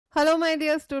Hello, my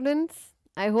dear students.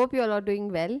 I hope you all are doing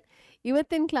well.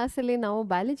 ಇವತ್ತಿನ ಕ್ಲಾಸಲ್ಲಿ ನಾವು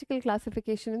biological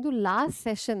classification ಇದು last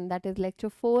session that is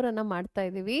lecture 4 ಅನ್ನ ಮಾಡ್ತಾ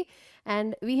ಇದ್ದೀವಿ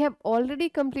and we have already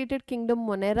completed Kingdom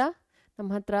ಮೊನೆರಾ.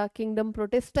 ನಮ್ಮ ಹತ್ರ ಕಿಂಗ್ಡಮ್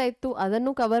ಪ್ರೊಟೆಸ್ಟಾ ಇತ್ತು,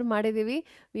 ಅದನ್ನು ಕವರ್ ಮಾಡಿದ್ದೀವಿ.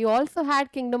 We also had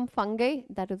Kingdom fungi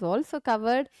that is also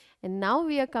covered and now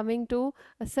we are coming to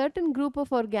a certain group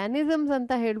of organisms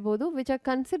ಅಂತ ಹೇಳ್ಬೋದು which are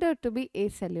considered to B A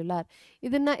cellular.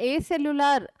 ಇದನ್ನು A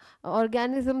cellular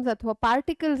organisms ಅಥವಾ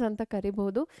particles ಅಂತ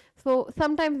ಕರಿಬಹುದು. So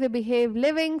sometimes they behave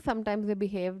living, sometimes they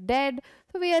behave dead.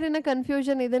 So we are in a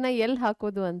confusion ಇದನ್ನು ಎಲ್ಲಿ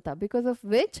ಹಾಕೋದು ಅಂತ, because of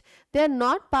which they are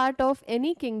not part of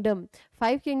any Kingdom.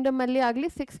 5 ಕಿಂಗ್ಡಮಲ್ಲಿ ಆಗಲಿ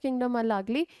 6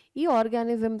 ಕಿಂಗ್ಡಮಲ್ಲಾಗಲಿ ಈ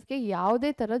ಆರ್ಗ್ಯಾನಿಸಮ್ಸ್ಗೆ ಯಾವುದೇ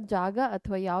ಥರದ ಜಾಗ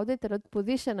ಅಥವಾ ಯಾವುದೇ ಥರದ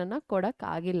ಪೊಸಿಷನನ್ನು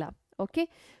ಕೊಡೋಕ್ಕಾಗಿಲ್ಲ. Okay,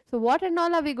 so what and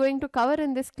all are we going to cover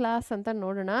in this class ಅಂತ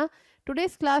ನೋಡೋಣ.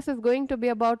 Today's class is going to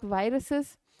B about viruses,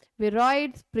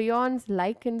 viroids, ಪ್ರಿಯಾನ್ಸ್,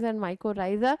 lichens and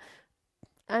mycorrhiza.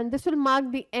 And this will mark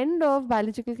the end of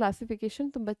biological classification.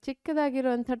 ತುಂಬ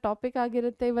ಚಿಕ್ಕದಾಗಿರುವಂಥ topic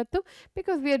ಆಗಿರುತ್ತೆ ಇವತ್ತು,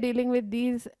 because we are dealing with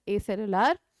these A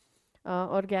cellular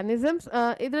organisms.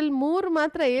 ಇದರಲ್ಲಿ 3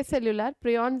 ಮಾತ್ರ A cellular,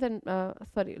 ಪ್ರಿಯಾನ್ಸ್ and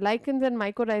lichens and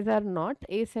mycorrhiza R not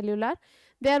A cellular.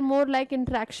 They are more like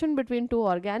interaction between 2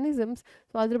 organisms.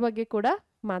 So ಅದ್ರ ಬಗ್ಗೆ ಕೂಡ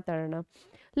ಮಾತಾಡೋಣ.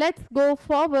 Let's go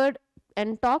forward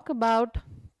and talk about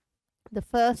the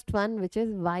first one which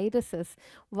is viruses.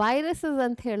 Viruses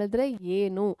ಅಂತ ಹೇಳಿದ್ರೆ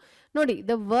ಏನು ನೋಡಿ,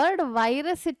 the word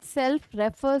virus it self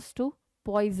refers to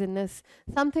poisonous,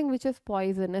 something which is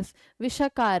poisonous,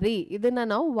 ವಿಷಕಾರಿ. ಇದನ್ನು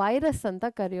ನಾವು ವೈರಸ್ ಅಂತ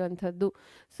ಕರೆಯುವಂಥದ್ದು.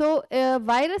 ಸೊ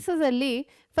ವೈರಸಸ್ ಅಲ್ಲಿ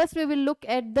first we will look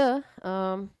at the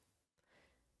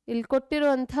ಇಲ್ಲಿ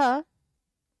ಕೊಟ್ಟಿರುವಂಥ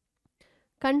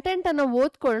ಕಂಟೆಂಟನ್ನು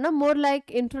ಓದ್ಕೊಳ್ಳೋಣ. ಮೋರ್ ಲೈಕ್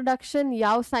ಇಂಟ್ರೊಡಕ್ಷನ್,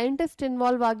 ಯಾವ ಸೈಂಟಿಸ್ಟ್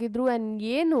ಇನ್ವಾಲ್ವ್ ಆಗಿದ್ರು ಆ್ಯಂಡ್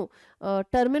ಏನು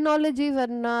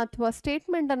ಟರ್ಮಿನಾಲಜೀಸನ್ನು ಅಥವಾ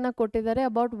ಸ್ಟೇಟ್ಮೆಂಟನ್ನು ಕೊಟ್ಟಿದ್ದಾರೆ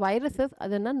ಅಬೌಟ್ ವೈರಸಸ್,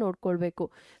 ಅದನ್ನು ನೋಡ್ಕೊಳ್ಬೇಕು.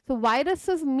 So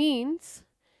viruses means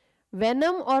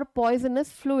venom or poisonous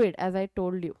fluid, as I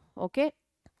told you. Okay,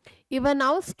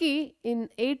 Ivanowski in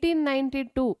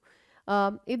 1892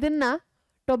 ಇದನ್ನ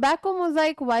tobacco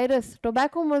mosaic virus,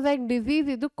 tobacco mosaic disease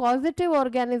ಇದು ಕಾಸಿಟಿವ್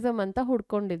ಆರ್ಗ್ಯಾನಿಸಮ್ ಅಂತ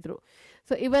ಹುಡ್ಕೊಂಡಿದ್ರು.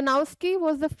 So ಇವನೌಸ್ಕಿ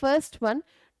was the first one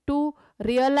to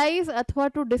realise ಅಥವಾ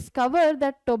to Discover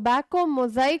that tobacco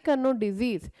mosaic ಅನ್ನೋ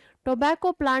disease,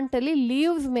 tobacco ಪ್ಲಾಂಟಲ್ಲಿ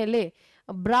leaves ಮೇಲೆ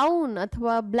brown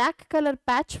ಅಥವಾ black colour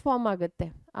patch form ಆಗುತ್ತೆ.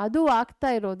 ಅದು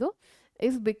ಆಗ್ತಾ ಇರೋದು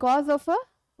is because of a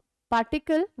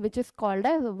particle which is called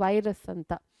as virus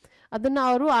ಅಂತ. ಅದನ್ನು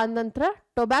ಅವರು ಆ ನಂತರ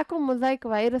ಟೊಬ್ಯಾಕೊ ಮೊಸೈಕ್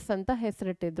ವೈರಸ್ ಅಂತ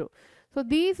ಹೆಸರಿಟ್ಟಿದ್ರು. So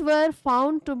these were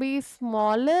found to B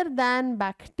smaller than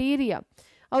bacteria.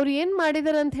 ಅವ್ರು ಏನು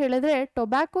ಮಾಡಿದ್ದಾರೆ ಅಂತ ಹೇಳಿದ್ರೆ,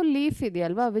 ಟೊಬ್ಯಾಕೊ ಲೀಫ್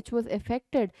ಇದೆಯಲ್ವಾ ವಿಚ್ ವಾಸ್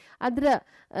ಎಫೆಕ್ಟೆಡ್, ಅದರ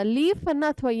ಲೀಫನ್ನು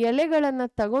ಅಥವಾ ಎಲೆಗಳನ್ನು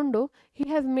ತಗೊಂಡು he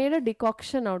has made a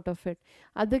decoction out of it.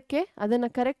 ಅದನ್ನು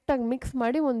ಕರೆಕ್ಟಾಗಿ ಮಿಕ್ಸ್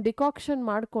ಮಾಡಿ ಒಂದು ಡಿಕಾಕ್ಷನ್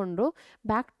ಮಾಡಿಕೊಂಡು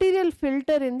ಬ್ಯಾಕ್ಟೀರಿಯಲ್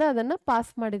ಫಿಲ್ಟರಿಂದ ಅದನ್ನು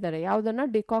ಪಾಸ್ ಮಾಡಿದ್ದಾರೆ, ಯಾವುದನ್ನು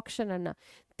ಡಿಕಾಕ್ಷನನ್ನು,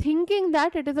 thinking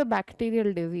that it is a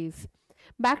bacterial disease.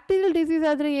 Bacterial disease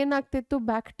ಆದರೆ ಏನಾಗ್ತಿತ್ತು,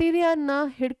 ಬ್ಯಾಕ್ಟೀರಿಯಾನ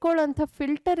ಹಿಡ್ಕೊಳ್ಳೋಂಥ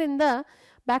ಫಿಲ್ಟರಿಂದ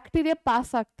ಬ್ಯಾಕ್ಟೀರಿಯಾ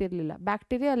ಪಾಸ್ ಆಗ್ತಿರ್ಲಿಲ್ಲ,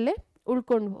 ಬ್ಯಾಕ್ಟೀರಿಯಾ ಅಲ್ಲೇ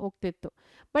ಉಳ್ಕೊಂಡು ಹೋಗ್ತಿತ್ತು.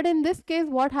 But in this case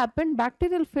what happen,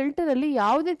 bacterial ಫಿಲ್ಟರಲ್ಲಿ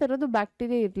ಯಾವುದೇ ಥರದ್ದು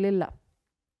ಬ್ಯಾಕ್ಟೀರಿಯಾ ಇರಲಿಲ್ಲ.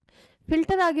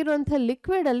 ಫಿಲ್ಟರ್ ಆಗಿರುವಂಥ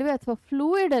ಲಿಕ್ವಿಡಲ್ಲಿ ಅಥವಾ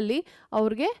ಫ್ಲೂಯಿಡಲ್ಲಿ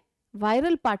ಅವ್ರಿಗೆ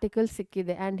viral particles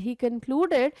sikkide, and he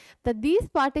concluded that these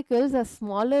particles are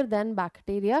smaller than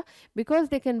bacteria because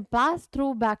they can pass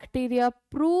through bacteria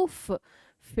proof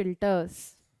filters.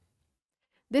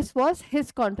 This was his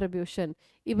contribution.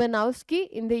 Ivanowski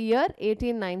in the year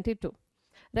 1892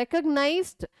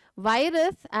 recognized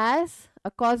virus as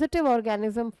a causative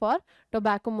organism for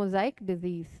tobacco mosaic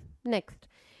disease. Next,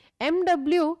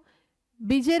 M.W.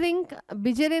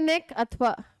 ಬಿಜೆರಿನೆಕ್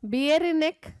ಅಥವಾ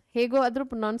ಬಿಯರಿನೆಕ್, ಹೇಗೋ ಆದರೂ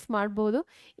pronounce ಮಾಡ್ಬೋದು,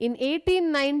 in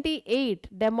 1898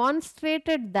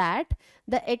 demonstrated that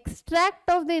the extract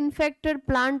of the infected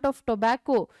plant of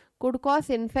tobacco could cause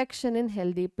infection in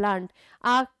healthy plant.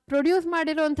 ಆ produce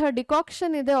ಮಾಡಿರೋಂಥ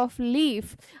decoction ಇದೆ of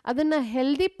leaf, ಅದನ್ನು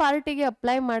healthy ಪಾರ್ಟಿಗೆ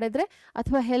apply ಮಾಡಿದ್ರೆ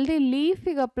ಅಥವಾ ಹೆಲ್ದಿ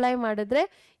ಲೀಫಿಗೆ ಅಪ್ಲೈ ಮಾಡಿದ್ರೆ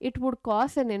it would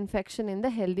cos an infection in the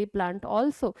healthy plant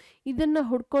also. ಇದನ್ನು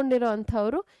ಹುಡ್ಕೊಂಡಿರೋ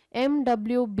ಅಂಥವರು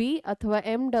M.W. ಅಥವಾ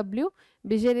M.W.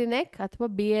 ಬಿಜೆರಿನೆಕ್ ಅಥವಾ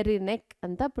ಬಿಯರಿನೆಕ್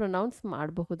ಅಂತ ಪ್ರೊನೌನ್ಸ್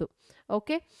ಮಾಡಬಹುದು.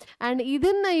 ಓಕೆ, ಆ್ಯಂಡ್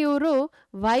ಇದನ್ನು ಇವರು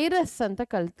ವೈರಸ್ ಅಂತ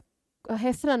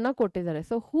ಹೆಸರನ್ನ ಕೊಟ್ಟಿದ್ದಾರೆ.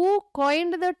 So who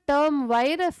coined the term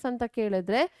virus ಅಂತ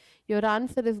ಕೇಳಿದ್ರೆ your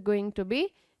answer is going to B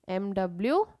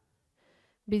M.W.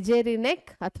 ಬಿಜೆರಿನೆಕ್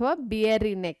ಅಥವಾ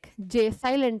ಬಿಯರಿನೆಕ್, ಜೆ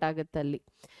ಸೈಲೆಂಟ್ ಆಗುತ್ತಲ್ಲಿ.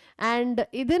 ಆ್ಯಂಡ್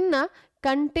ಇದನ್ನ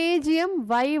ಕಂಟೇಜಿಯಂ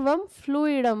ವೈವಮ್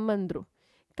ಫ್ಲೂಯಿಡಮ್ ಅಂದರು.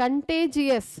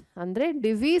 ಕಂಟೇಜಿಯಸ್ ಅಂದರೆ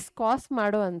ಡಿಸೀಸ್ ಕಾಸ್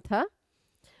ಮಾಡುವಂಥ,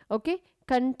 ಓಕೆ,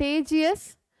 ಕಂಟೇಜಿಯಸ್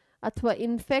ಅಥವಾ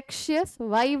ಇನ್ಫೆಕ್ಷಿಯಸ್,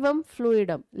 ವೈವಮ್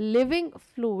ಫ್ಲೂಯಿಡಮ್ ಲಿವಿಂಗ್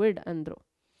ಫ್ಲೂಯಿಡ್ ಅಂದರು.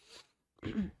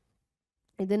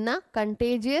 ಇದನ್ನು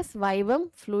ಕಂಟೇಜಿಯಸ್ ವೈವಮ್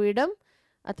ಫ್ಲೂಯಿಡಮ್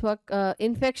ಅಥವಾ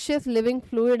ಇನ್ಫೆಕ್ಷಿಯಸ್ ಲಿವಿಂಗ್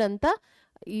ಫ್ಲೂಯಿಡ್ ಅಂತ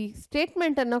ಈ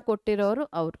ಸ್ಟೇಟ್ಮೆಂಟನ್ನು ಕೊಟ್ಟಿರೋರು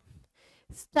ಅವರು.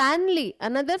 Stanley,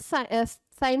 another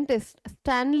scientist,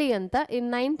 Stanley anta, in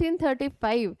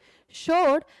 1935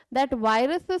 showed that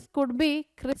viruses could be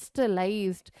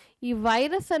crystallized. ಈ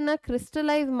ವೈರಸ್ ಅನ್ನ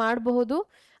ಕ್ರಿಸ್ಟಲೈಸ್ ಮಾಡಬಹುದು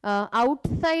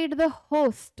outside the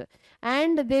host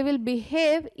and they will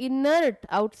behave inert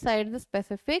outside the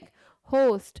specific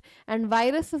host, and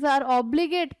viruses are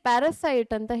obligate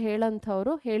parasite anta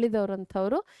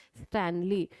ಹೇಳಿದವರಂಥವ್ರು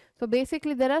Stanley. So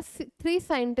basically there are 3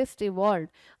 scientists evolved.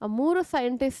 ಆ 3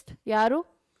 scientists ಯಾರು?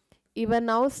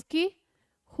 Ivanowski,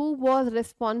 who was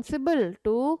responsible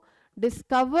to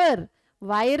discover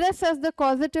virus as the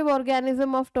causative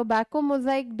organism of tobacco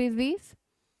mosaic disease.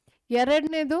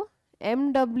 ಎರಡನೇದು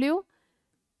MW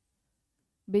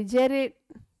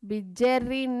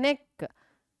Bijerinek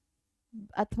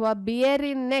ಅಥವಾ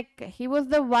Bierinek. He was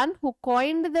the one who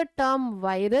coined the term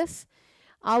virus.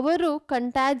 ಅವರು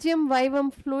ಕಂಟ್ಯಾಜಿಯಂ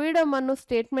ವೈವಮ್ ಫ್ಲೂಯಿಡಮ್ ಅನ್ನೋ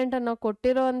statement ಅನ್ನು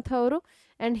ಕೊಟ್ಟಿರೋ ಅಂಥವ್ರು.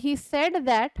 And he said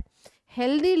that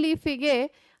healthy ಲೀಫಿಗೆ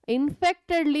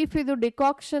infected leaf ಇದು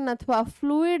decoction ಅಥವಾ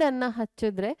fluid ಅನ್ನ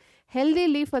ಹಚ್ಚಿದ್ರೆ ಹೆಲ್ದಿ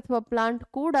ಲೀಫ್ ಅಥವಾ ಪ್ಲಾಂಟ್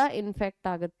ಕೂಡ ಇನ್ಫೆಕ್ಟ್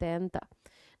ಆಗುತ್ತೆ ಅಂತ.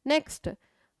 ನೆಕ್ಸ್ಟ್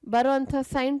ಬರುವಂಥ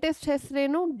ಸೈಂಟಿಸ್ಟ್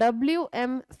ಹೆಸರೇನು?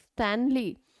 WM Stanley.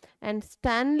 And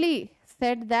Stanley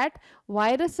said that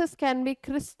viruses can be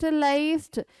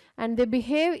crystallized and they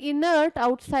behave inert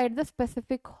outside the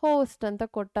specific host ಅಂತ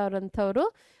ಕೊಟ್ಟವ್ರಂಥವ್ರು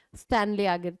ಸ್ಟ್ಯಾನ್ಲಿ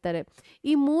ಆಗಿರ್ತಾರೆ.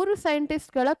 ಈ 3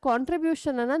 ಸೈಂಟಿಸ್ಟ್ಗಳ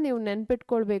ಕಾಂಟ್ರಿಬ್ಯೂಷನ್ ಅನ್ನ ನೀವು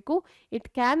ನೆನ್ಪಿಟ್ಕೊಳ್ಬೇಕು. It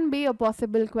can be a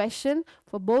possible question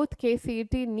for both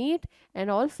KCET, NEET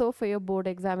and also for your board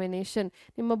examination.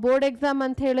 ನಿಮ್ಮ board exam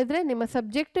ಅಂತ ಹೇಳಿದ್ರೆ ನಿಮ್ಮ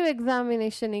subjective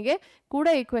ಎಕ್ಸಾಮಿನೇಷನಿಗೆ ಕೂಡ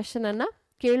ಈ ಕ್ವೆಶನ್ ಅನ್ನ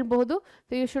ಕೇಳಬಹುದು.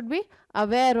 So you should be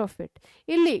aware of it.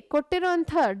 ಇಲ್ಲಿ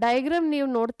ಕೊಟ್ಟಿರುವಂಥ ಡಯಾಗ್ರಾಮ್ ನೀವು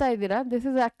ನೋಡ್ತಾ ಇದ್ದೀರಾ. This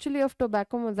is actually of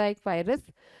tobacco mosaic virus.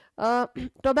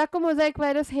 Tobacco mosaic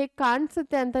virus ಹೇಗೆ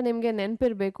ಕಾಣಿಸುತ್ತೆ ಅಂತ ನಿಮಗೆ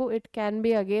ನೆನಪಿರಬೇಕು. It can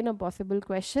be again a possible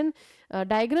question.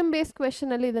 Diagram based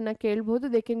question ಅಲ್ಲಿ ಇದನ್ನು ಕೇಳಬಹುದು.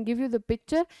 They can give you the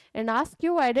picture and ask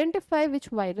you identify which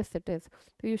virus it is.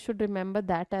 You should remember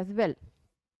that as well.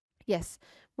 S,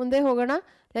 ಮುಂದೆ ಹೋಗೋಣ.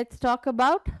 Let's talk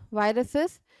about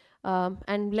viruses.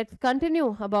 And let's continue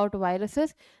about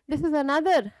viruses. This is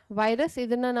another virus.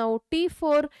 ಇದನ್ನ ನಾವು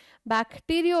T4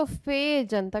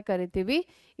 ಬ್ಯಾಕ್ಟೀರಿಯೋಫೇಜ್ ಅಂತ ಕರಿತೀವಿ.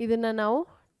 ಇದನ್ನ ನಾವು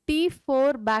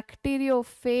T4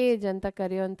 ಬ್ಯಾಕ್ಟೀರಿಯೋಫೇಜ್ ಅಂತ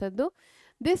ಕರೆಯುವಂಥದ್ದು.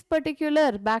 This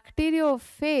particular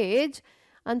ಬ್ಯಾಕ್ಟೀರಿಯೋಫೇಜ್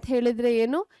ಅಂತ ಹೇಳಿದ್ರೆ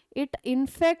ಏನು? ಇಟ್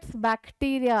ಇನ್ಫೆಕ್ಟ್ಸ್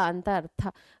ಬ್ಯಾಕ್ಟೀರಿಯಾ ಅಂತ ಅರ್ಥ.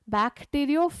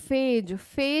 ಬ್ಯಾಕ್ಟೀರಿಯೋಫೇಜ್,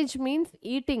 ಫೇಜ್ ಮೀನ್ಸ್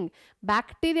ಈಟಿಂಗ್,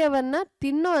 ಬ್ಯಾಕ್ಟೀರಿಯಾವನ್ನ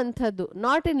ತಿನ್ನೋ ಅಂಥದ್ದು.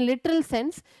 Not in literal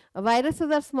sense.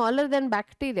 Viruses R smaller than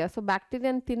bacteria, so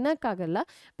ಬ್ಯಾಕ್ಟೀರಿಯಾನ ತಿನ್ನಕ್ಕಾಗಲ್ಲ.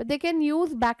 But they can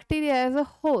use bacteria as a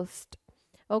host.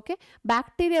 Okay,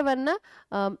 ಬ್ಯಾಕ್ಟೀರಿಯಾವನ್ನ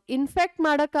infect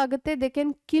ಮಾಡೋಕ್ಕಾಗುತ್ತೆ. They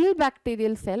can kill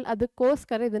bacterial cell.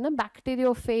 ಅದಕ್ಕೋಸ್ಕರ ಇದನ್ನು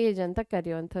ಬ್ಯಾಕ್ಟೀರಿಯೋಫೇಜ್ ಅಂತ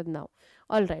ಕರೆಯುವಂಥದ್ದು ನಾವು.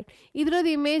 All right, ಇದರದ್ದು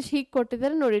ಇಮೇಜ್ ಹೀಗೆ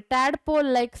ಕೊಟ್ಟಿದ್ದಾರೆ ನೋಡಿ. ಟ್ಯಾಡ್ಪೋಲ್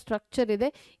ಲೈಕ್ ಸ್ಟ್ರಕ್ಚರ್ ಇದೆ.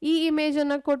 ಈ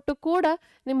ಇಮೇಜನ್ನು ಕೊಟ್ಟು ಕೂಡ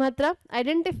ನಿಮ್ಮ ಹತ್ರ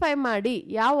ಐಡೆಂಟಿಫೈ ಮಾಡಿ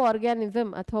ಯಾವ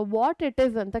ಆರ್ಗ್ಯಾನಿಸಮ್ ಅಥವಾ ವಾಟ್ ಇಟ್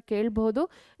ಈಸ್ ಅಂತ ಕೇಳಬಹುದು.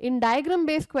 ಇನ್ diagram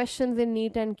based questions in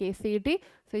NEET and KCET.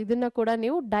 So ಇದನ್ನು ಕೂಡ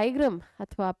ನೀವು ಡಯಾಗ್ರಾಮ್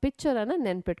ಅಥವಾ ಪಿಕ್ಚರನ್ನು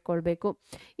ನೆನ್ಪಿಟ್ಕೊಳ್ಬೇಕು.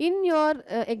 In your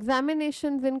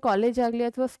examinations in college ಆಗಲಿ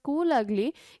ಅಥವಾ ಸ್ಕೂಲ್ ಆಗಲಿ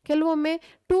ಕೆಲವೊಮ್ಮೆ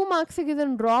 2 ಮಾರ್ಕ್ಸಿಗೆ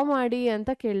ಇದನ್ನು ಡ್ರಾ ಮಾಡಿ ಅಂತ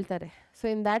ಕೇಳ್ತಾರೆ. So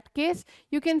in that case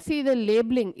you can see the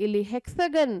labelling. ಇಲ್ಲಿ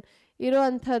ಹೆಕ್ಸಗನ್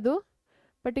ಇರೋವಂಥದ್ದು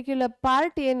ಪರ್ಟಿಕ್ಯುಲರ್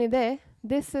ಪಾರ್ಟ್ ಏನಿದೆ,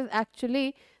 this is actually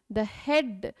the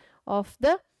head of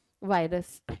the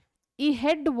virus. ಈ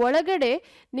ಹೆಡ್ ಒಳಗಡೆ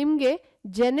ನಿಮಗೆ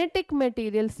ಜೆನೆಟಿಕ್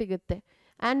ಮೆಟೀರಿಯಲ್ ಸಿಗುತ್ತೆ.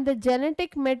 And the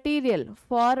genetic material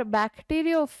for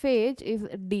bacteriophage is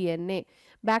DNA.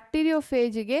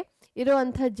 Bacteriophage ಗೆ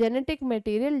ಇರುವಂಥ genetic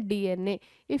material DNA.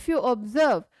 If you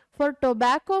observe, for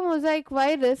tobacco mosaic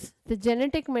virus, the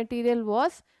genetic material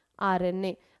was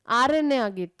RNA. RNA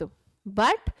ಆಗಿತ್ತು.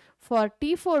 But for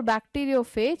T4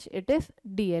 bacteriophage, it is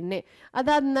DNA.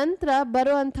 ಅದಾದ ನಂತರ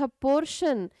ಬರುವಂಥ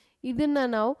portion ಇದನ್ನ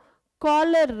ನಾವು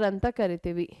collar ಅಂತ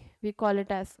ಕರಿತೀವಿ. We call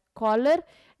it as collar,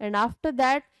 and after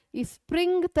that ಈ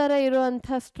spring ಥರ ಇರುವಂಥ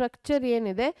ಸ್ಟ್ರಕ್ಚರ್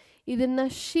ಏನಿದೆ ಇದನ್ನು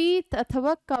ಶೀತ್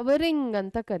ಅಥವಾ ಕವರಿಂಗ್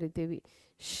ಅಂತ ಕರಿತೀವಿ.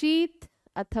 ಶೀತ್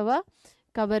ಅಥವಾ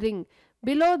covering.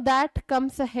 Below that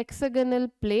comes a ಹೆಕ್ಸಗನಲ್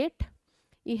plate.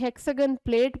 ಈ ಹೆಕ್ಸಗನ್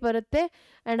ಪ್ಲೇಟ್ ಬರುತ್ತೆ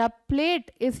ಆ್ಯಂಡ್ ಆ ಪ್ಲೇಟ್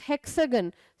ಇಸ್ ಹೆಕ್ಸಗನ್.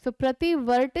 ಸೊ ಪ್ರತಿ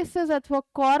ವರ್ಟಿಸಸ್ ಅಥವಾ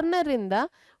ಕಾರ್ನರಿಂದ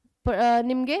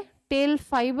ನಿಮಗೆ ಟೇಲ್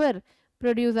ಫೈಬರ್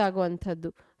ಪ್ರೊಡ್ಯೂಸ್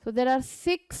ಆಗುವಂಥದ್ದು. So there are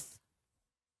 6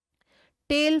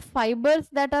 tail fibers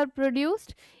that are produced.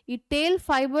 ಈ tail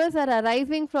fibers are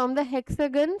arising from the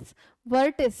hexagon's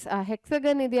vertex.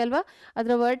 hexagon ಇದೆಯಲ್ವಾ,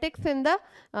 ಅದರ vertex ಇಂದ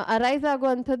ಅರೈಸ್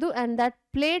ಆಗುವಂಥದ್ದು. and that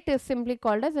plate is simply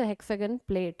called as a hexagon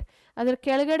plate. ಅದರ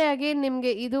ಕೆಳಗಡೆ again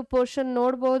ನಿಮಗೆ ಇದು ಪೋರ್ಷನ್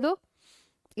ನೋಡ್ಬೋದು.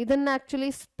 ಇದನ್ನ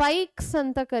ಆಕ್ಚುಲಿ ಸ್ಪೈಕ್ಸ್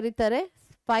ಅಂತ ಕರೀತಾರೆ.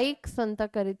 ಸ್ಪೈಕ್ಸ್ ಅಂತ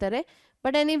ಕರೀತಾರೆ.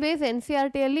 ಬಟ್ ಎನಿವೇಸ್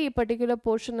NCERT ಅಲ್ಲಿ ಈ ಪರ್ಟಿಕ್ಯುಲರ್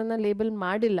ಪೋರ್ಷನ್ ಅನ್ನ ಲೇಬಲ್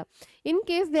ಮಾಡಿಲ್ಲ. In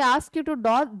case they ask you to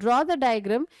draw the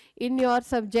diagram in your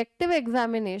subjective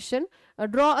examination,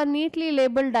 draw a neatly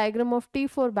labeled diagram of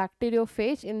T4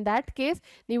 bacteriophage. In that case,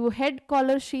 ನೀವು head,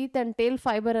 collar, sheath and tail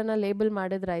fiber ಅನ್ನ label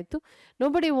ಮಾಡಿದ್ರಾಯ್ತು.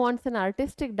 nobody wants an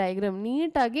artistic diagram.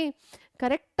 ನೀಟಾಗಿ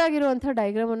correct ಆಗಿರುವಂಥ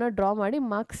diagram ಅನ್ನ draw ಮಾಡಿ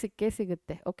marks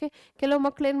ಸಿಗುತ್ತೆ. Okay, ಕೆಲವು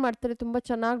ಮಕ್ಳು ಏನು ಮಾಡ್ತಾರೆ, ತುಂಬ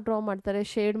ಚೆನ್ನಾಗಿ ಡ್ರಾ ಮಾಡ್ತಾರೆ,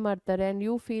 ಶೇಡ್ ಮಾಡ್ತಾರೆ, ಆ್ಯಂಡ್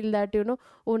ಯು ಫೀಲ್ ದ್ಯಾಟ್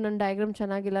ಓ ನನ್ನ ಡಯಾಗ್ರಾಮ್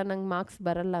ಚೆನ್ನಾಗಿಲ್ಲ, ನಂಗೆ ಮಾರ್ಕ್ಸ್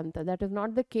ಬರಲ್ಲ ಅಂತ. That is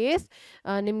not the case.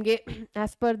 ನಿಮಗೆ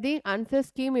as per the answer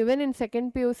scheme even in second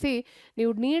PUC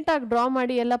ನೀವು ನೀಟಾಗಿ ಡ್ರಾ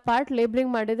ಮಾಡಿ ಎಲ್ಲ ಪಾರ್ಟ್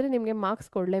ಲೇಬಲಿಂಗ್ ಮಾಡಿದರೆ ನಿಮಗೆ ಮಾರ್ಕ್ಸ್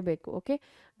ಕೊಡಲೇಬೇಕು. ಓಕೆ,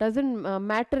 ಡಸಂಟ್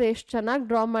ಮ್ಯಾಟರ್ ಎಷ್ಟು ಚೆನ್ನಾಗಿ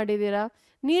ಡ್ರಾ ಮಾಡಿದ್ದೀರಾ,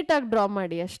 ನೀಟಾಗಿ ಡ್ರಾ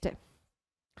ಮಾಡಿ ಅಷ್ಟೇ.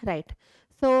 Right.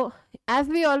 So as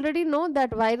we already no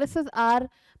that viruses R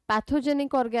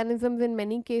pathogenic organisms in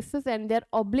many cases and they are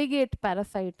obligate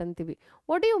parasite antivi.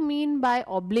 What do you mean by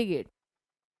obligate?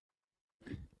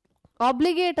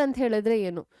 Obligate ant helidre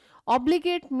enu?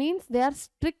 Obligate means they are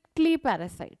strictly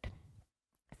parasite.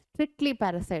 Strictly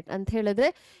parasite ant helidre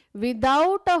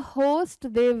without a host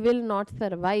they will not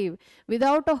survive.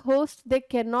 Without a host they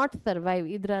cannot survive.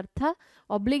 Idra artha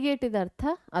obligate id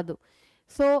artha adu.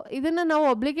 So ಇದನ್ನು ನಾವು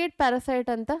ಒಬ್ಲಿಗೇಟ್ parasite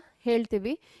ಅಂತ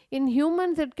ಹೇಳ್ತೀವಿ. In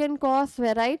humans it can cause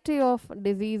variety of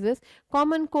diseases.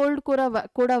 Common cold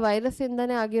ಕೂಡ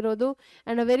ವೈರಸ್ಸಿಂದನೇ ಆಗಿರೋದು.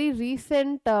 And a very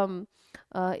recent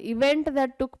event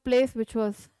that took place, which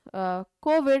was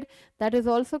COVID, that is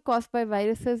also caused by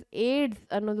viruses. AIDS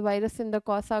ಅನ್ನೋದು virus ಇಂದ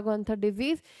ಕಾಸ್ ಆಗುವಂಥ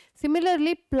disease.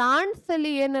 Similarly plants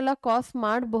ಅಲ್ಲಿ ಏನೆಲ್ಲ ಕಾಸ್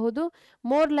ಮಾಡಬಹುದು,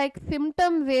 more like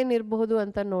symptoms ಏನಿರಬಹುದು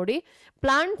ಅಂತ ನೋಡಿ.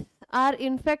 Plants R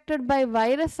infected by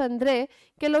virus ಅಂದರೆ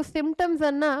ಕೆಲವು ಸಿಂಪ್ಟಮ್ಸ್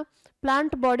ಅನ್ನ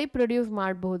ಪ್ಲಾಂಟ್ ಬಾಡಿ ಪ್ರೊಡ್ಯೂಸ್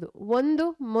ಮಾಡಬಹುದು. ಒಂದು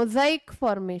ಮೊಸೈಕ್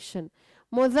ಫಾರ್ಮೇಷನ್.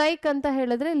 ಮೊಸೈಕ್ ಅಂತ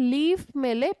ಹೇಳಿದ್ರೆ ಲೀಫ್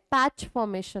ಮೇಲೆ ಪ್ಯಾಚ್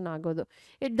ಫಾರ್ಮೇಷನ್ ಆಗೋದು.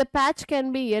 The patch can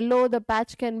be yellow, the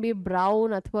patch can be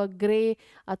brown ಅಥವಾ ಗ್ರೇ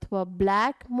ಅಥವಾ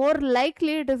black. More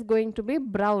likely it is going to B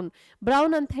brown.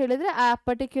 Brown ಅಂತ ಹೇಳಿದ್ರೆ ಆ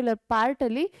ಪರ್ಟಿಕ್ಯುಲರ್ ಪಾರ್ಟ್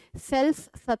ಅಲ್ಲಿ ಸೆಲ್ಸ್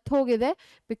ಸತ್ ಹೋಗಿದೆ,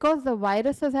 because the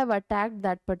viruses have attacked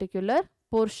that particular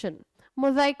portion.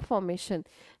 Mosaic formation.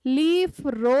 Leaf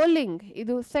rolling,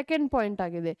 ಇದು second point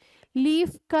ಆಗಿದೆ.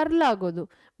 ಲೀಫ್ ಕರ್ಲ್ ಆಗೋದು,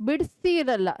 ಬಿಡಿಸಿ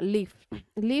ಇರಲ್ಲ ಲೀಫ್,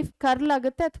 ಲೀಫ್ ಕರ್ಲ್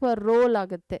ಆಗುತ್ತೆ ಅಥವಾ ರೋಲ್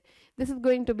ಆಗುತ್ತೆ. This is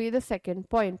going to B the second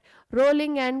point,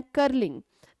 rolling and curling.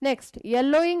 Next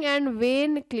yellowing and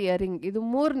vane clearing, ಇದು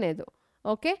ಮೂರನೇದು.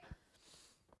 Okay,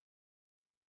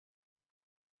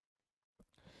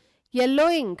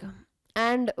 yellowing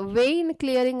and vane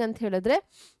clearing ಅಂತ ಹೇಳಿದ್ರೆ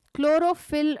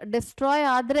ಕ್ಲೋರೋಫಿಲ್ ಡಿಸ್ಟ್ರಾಯ್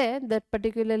ಆದರೆ that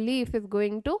particular leaf is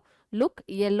going to look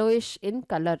yellowish in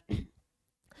colour.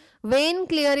 Vane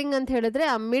clearing ಅಂತ ಹೇಳಿದ್ರೆ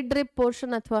ಆ mid rib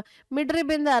portion ಅಥವಾ mid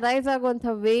rib ಇಂದ ಅರೈಸ್ ಆಗುವಂಥ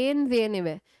ವೇನ್ಸ್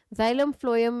ಏನಿವೆ, ಝೈಲಮ್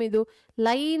ಫ್ಲೋಯಮ್, ಇದು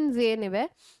ಲೈನ್ಸ್ ಏನಿವೆ,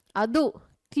 ಅದು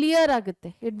ಕ್ಲಿಯರ್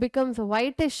ಆಗುತ್ತೆ. It becomes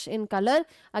whitish in colour,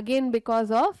 again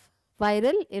because of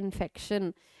viral infection.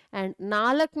 And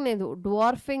ನಾಲ್ಕನೇದು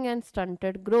ಡ್ವಾರ್ಫಿಂಗ್ ಆ್ಯಂಡ್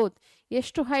ಸ್ಟಂಟೆಡ್ ಗ್ರೋತ್.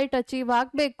 ಎಷ್ಟು ಹೈಟ್ ಅಚೀವ್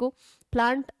ಆಗಬೇಕು,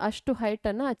 ಪ್ಲಾಂಟ್ ಅಷ್ಟು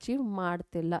ಹೈಟನ್ನು ಅಚೀವ್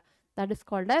ಮಾಡ್ತಿಲ್ಲ. That is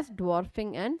called as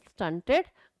ಡ್ವಾರ್ಫಿಂಗ್ and stunted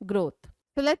growth.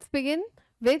 So let's begin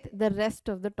with the rest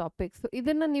of the topic. So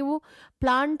ಇದನ್ನು ನೀವು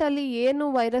ಪ್ಲಾಂಟಲ್ಲಿ ಏನು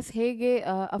virus ಹೇಗೆ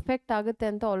affect ಆಗುತ್ತೆ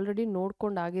ಅಂತ already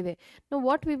ನೋಡ್ಕೊಂಡಾಗಿದೆ. Know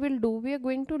what we will do, we are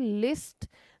going to list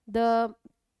the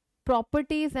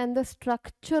properties and the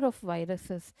structure of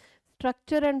viruses.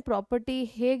 Structure and property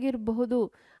ಹೇಗಿರಬಹುದು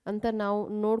ಅಂತ ನಾವು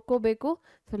ನೋಡ್ಕೋಬೇಕು.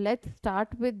 So let's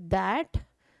start with that,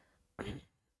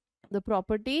 the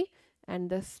property and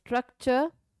the structure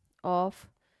of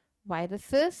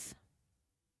viruses.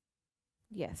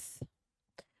 S,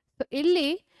 so ಇಲ್ಲಿ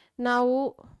ನಾವು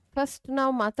first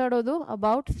ನಾವು ಮಾತಾಡೋದು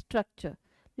about structure.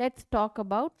 Let's talk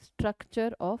about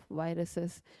structure of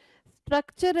viruses.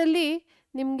 ಸ್ಟ್ರಕ್ಚರಲ್ಲಿ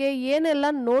ನಿಮಗೆ ಏನೆಲ್ಲ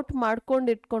note ಮಾಡ್ಕೊಂಡು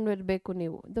ಇಟ್ಕೊಂಡಿರಬೇಕು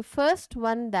ನೀವು. ದ ಫಸ್ಟ್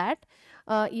ಒನ್ ದ್ಯಾಟ್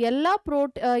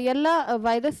ಎಲ್ಲ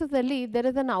ವೈರಸಸಲ್ಲಿ there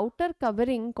is an outer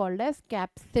covering called as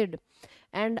capsid.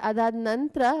 And ಅದಾದ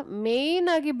ನಂತರ ಮೇಯ್ನ್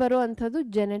ಆಗಿ ಬರುವಂಥದ್ದು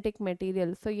ಜೆನೆಟಿಕ್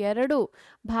ಮೆಟೀರಿಯಲ್. ಸೊ ಎರಡು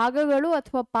ಭಾಗಗಳು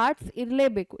ಅಥವಾ ಪಾರ್ಟ್ಸ್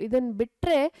ಇರಲೇಬೇಕು. ಇದನ್ನು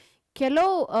ಬಿಟ್ಟರೆ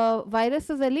ಕೆಲವು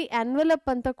ವೈರಸಸಲ್ಲಿ ಆ್ಯನ್ವಲಪ್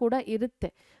ಅಂತ ಕೂಡ ಇರುತ್ತೆ.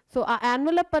 ಸೊ ಆ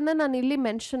ಆ್ಯನ್ವಲಪ್ ಅನ್ನು ನಾನು ಇಲ್ಲಿ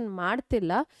ಮೆನ್ಷನ್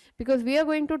ಮಾಡ್ತಿಲ್ಲ, because we are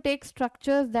going to take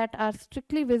structures that are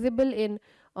strictly visible in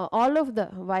all of the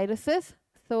viruses.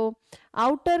 So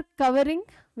outer covering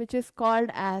which is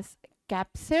called as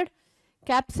capsid.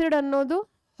 Capsid ಅನ್ನೋದು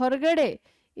ಹೊರಗಡೆ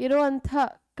ಇರುವಂಥ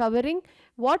covering.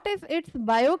 What is it's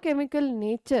biochemical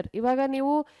nature? ಇವಾಗ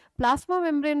ನೀವು plasma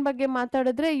membrane ಬಗ್ಗೆ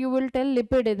ಮಾತಾಡಿದ್ರೆ you will tell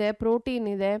lipid ಇದೆ, protein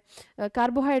ಇದೆ,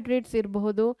 carbohydrates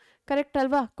ಇರಬಹುದು, ಕರೆಕ್ಟ್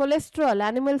ಅಲ್ವಾ? ಕೊಲೆಸ್ಟ್ರಾಲ್,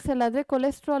 ಆನಿಮಲ್ಸ್ ಎಲ್ಲಾದರೆ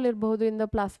ಕೊಲೆಸ್ಟ್ರಾಲ್ ಇರಬಹುದು in the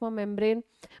plasma membrane.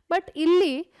 But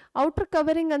ಇಲ್ಲಿ ಔಟರ್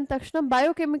ಕವರಿಂಗ್ ಅಂದ ತಕ್ಷಣ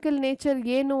ಬಯೋಕೆಮಿಕಲ್ ನೇಚರ್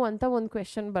ಏನು ಅಂತ ಒಂದು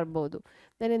ಕ್ವೆಶನ್ ಬರ್ಬೋದು.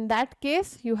 Then in that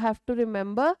case you have to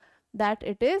remember that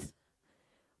it is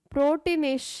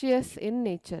proteinaceous in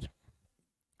nature.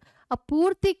 ಆ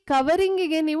ಪೂರ್ತಿ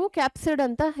ಕವರಿಂಗಿಗೆ ನೀವು ಕ್ಯಾಪ್ಸಿಡ್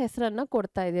ಅಂತ ಹೆಸರನ್ನ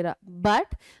ಕೊಡ್ತಾ ಇದ್ದೀರಾ.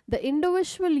 ಬಟ್ ದ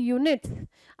ಇಂಡಿವಿಜುವಲ್ ಯೂನಿಟ್ಸ್,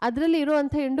 ಅದರಲ್ಲಿ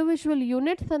ಇರುವಂಥ ಇಂಡಿವಿಜುವಲ್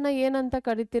ಯೂನಿಟ್ಸ್ ಅನ್ನ ಏನಂತ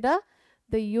ಕರಿತೀರಾ?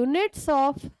 The units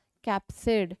of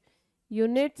capsid.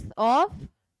 Units of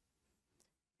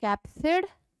capsid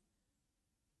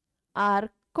are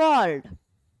called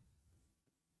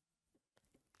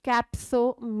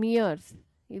capsomeres.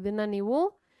 ಇದನ್ನ ನೀವು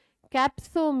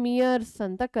ಕ್ಯಾಪ್ಸೋಮಿಯರ್ಸ್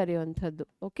ಅಂತ ಕರೆಯುವಂಥದ್ದು.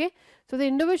 Okay, so the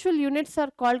individual units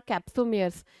are called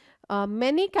capsomeres.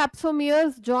 Many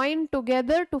capsomeres join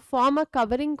together to form a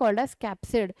covering called as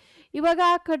capsid. ಇವಾಗ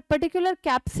ಆ particular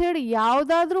capsid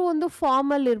ಯಾವುದಾದ್ರೂ ಒಂದು form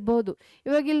ಅಲ್ಲಿ ಇರಬಹುದು.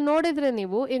 ಇವಾಗ ಇಲ್ಲಿ ನೋಡಿದ್ರೆ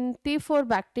ನೀವು ಇನ್ T4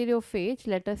 ಬ್ಯಾಕ್ಟೀರಿಯೋಫೇಜ್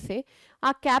ಲೆಟಸ್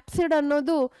ಆ ಕ್ಯಾಪ್ಸಿಡ್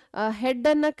ಅನ್ನೋದು ಹೆಡ್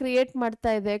ಅನ್ನ ಕ್ರಿಯೇಟ್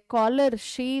ಮಾಡ್ತಾ ಇದೆ. Collar,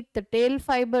 sheath, tail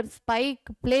fibre, spike,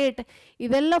 plate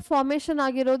ಇದೆಲ್ಲ ಫಾರ್ಮೇಶನ್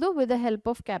ಆಗಿರೋದು with the help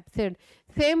of capsid.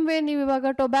 Same way ನೀವು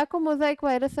ಇವಾಗ ಟೊಬ್ಯಾಕೊ ಮೊಸೈಕ್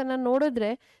ವೈರಸ್ ಅನ್ನ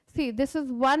ನೋಡಿದ್ರೆ, see this is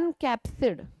one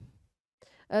capsid.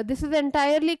 This is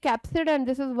entirely capsid and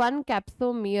this is one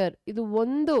ಕ್ಯಾಪ್ಸೋಮಿಯರ್. ಇದು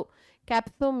ಒಂದು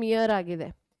ಕ್ಯಾಪ್ಸೋಮಿಯರ್ ಆಗಿದೆ.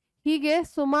 ಹೀಗೆ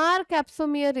ಸುಮಾರು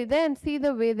ಕ್ಯಾಪ್ಸೋಮಿಯರ್ ಇದೆ and C the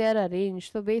way they are arrange.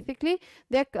 So basically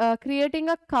they are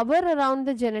creating a cover around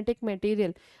the genetic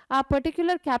material. ಆ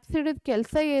particular capsid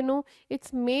ಕೆಲಸ ಏನು?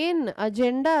 It's main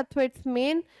agenda ಅಥವಾ it's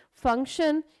main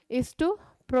function is to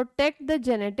protect the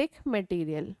genetic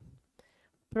material.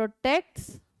 Protects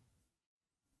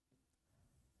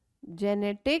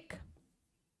genetic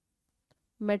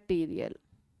material.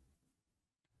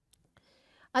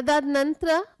 ಅದಾದ ನಂತರ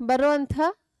ಬರುವಂಥ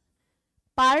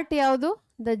part ಯಾವುದು?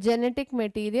 The genetic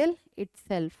material it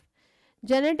self.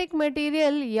 Genetic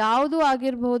material ಯಾವುದು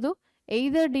ಆಗಿರ್ಬೋದು,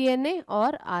 either DNA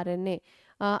R RNA.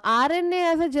 RNA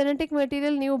as a genetic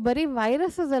material ನೀವು ಬರೀ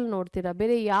viruses ಅಲ್ಲಿ ನೋಡ್ತೀರಾ,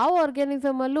 ಬೇರೆ ಯಾವ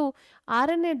ಆರ್ಗ್ಯಾನಿಸಮ್ ಅಲ್ಲೂ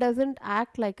RNA doesn't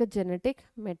act like a genetic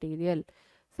material.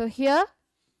 So here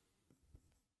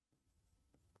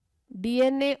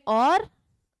DNA R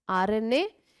RNA.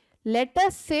 Let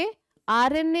us say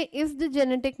RNA is the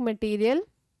genetic material.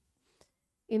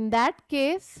 In that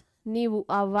case, ನೀವು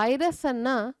ಆ virus ಅನ್ನ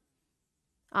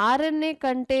RNA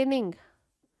containing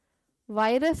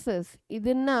viruses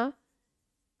ಇದನ್ನ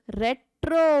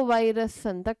ರೆಟ್ರೋವೈರಸ್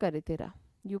ಅಂತ ಕರಿತೀರಾ.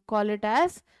 You call it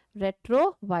as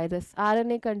retrovirus.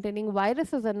 RNA containing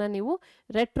viruses ಅನ್ನ ನೀವು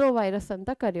retrovirus ಅಂತ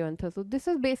ಕರೆಯುವಂಥದ್ದು. This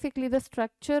is basically the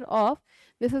structure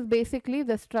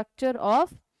of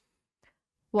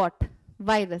what?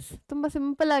 Virus. ತುಂಬ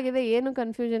simple ಆಗಿದೆ, ಏನು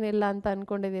ಕನ್ಫ್ಯೂಷನ್ ಇಲ್ಲ ಅಂತ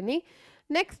ಅನ್ಕೊಂಡಿದ್ದೀನಿ.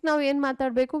 ನೆಕ್ಸ್ಟ್ ನಾವು ಏನು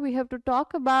ಮಾತಾಡಬೇಕು? We have to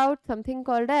talk about something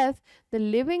called as the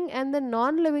living and the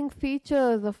non living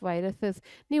features of viruses.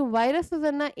 ನೀವು ವೈರಸಸ್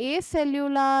ಅನ್ನ ಎ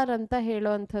ಸೆಲ್ಯುಲಾರ್ ಅಂತ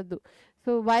ಹೇಳುವಂಥದ್ದು.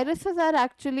 So viruses are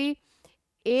actually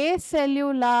A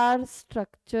cellular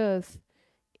structures.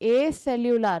 A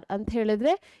cellular ಅಂತ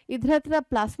ಹೇಳಿದ್ರೆ ಇದ್ರ ಹತ್ರ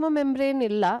ಪ್ಲಾಸ್ಮಾ ಮೆಂಬ್ರೇನ್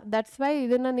ಇಲ್ಲ, that's why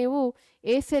ಇದನ್ನ ನೀವು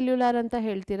ಎ ಸೆಲ್ಯುಲಾರ್ ಅಂತ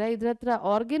ಹೇಳ್ತೀರಾ. ಇದ್ರ ಹತ್ರ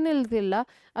ಆರ್ಗ್ಯಾನೆಲ್ಸ್ ಇಲ್ಲ,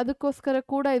 ಅದಕ್ಕೋಸ್ಕರ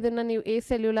ಕೂಡ ಇದನ್ನ ನೀವು ಎ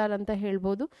ಸೆಲ್ಯುಲಾರ್ ಅಂತ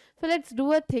ಹೇಳ್ಬೋದು. So let's do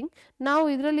a thing. ನಾವು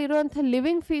ಇದರಲ್ಲಿ ಇರುವಂಥ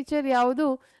ಲಿವಿಂಗ್ ಫೀಚರ್ ಯಾವುದು,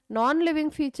 ನಾನ್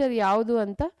ಲಿವಿಂಗ್ ಫೀಚರ್ ಯಾವುದು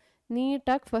ಅಂತ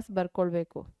ನೀಟಾಗಿ first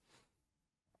ಬರ್ಕೊಳ್ಬೇಕು.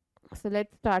 So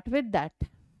let's start with that.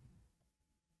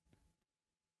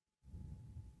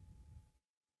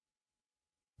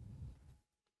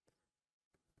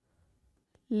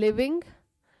 Living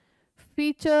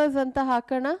features ಅಂತ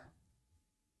ಹಾಕೋಣ.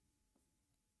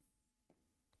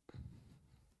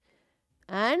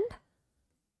 And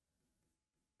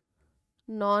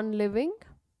non living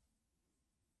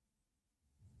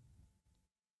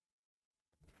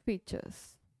features.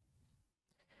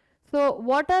 So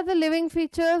what are the living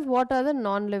features, what are the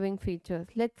non living features?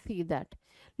 Let's see that.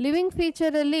 Living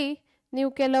ಫೀಚರಲ್ಲಿ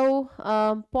ನೀವು ಕೆಲವು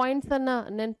ಪಾಯಿಂಟ್ಸನ್ನು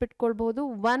ನೆನ್ಪಿಟ್ಕೊಳ್ಬೋದು.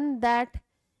 One that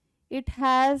it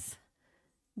has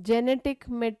genetic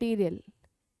material.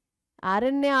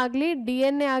 RNA ಆಗಲಿ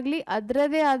DNA ಆಗಲಿ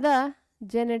ಅದರದೇ ಆದ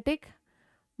genetic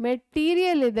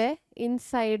material ಇದೆ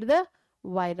inside the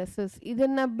viruses.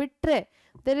 ಇದನ್ನು ಬಿಟ್ಟರೆ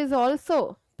there is also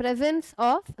presence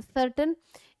of certain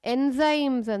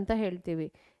enzymes ಅಂತ ಹೇಳ್ತೀವಿ.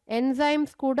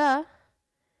 ಎನ್ಸೈಮ್ಸ್ ಕೂಡ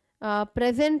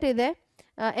ಪ್ರೆಸೆಂಟ್ ಇದೆ.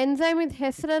 ಎನ್ಸೈಮ್ ಇದ್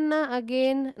ಹೆಸರನ್ನು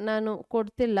ಅಗೇನ್ ನಾನು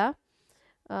ಕೊಡ್ತಿಲ್ಲ.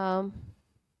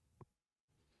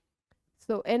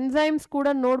 ಸೊ ಎನ್ಸೈಮ್ಸ್ ಕೂಡ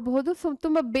ನೋಡಬಹುದು. ಸೊ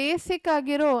ತುಂಬ ಬೇಸಿಕ್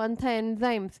ಆಗಿರೋ ಅಂಥ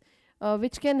enzymes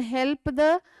which can help the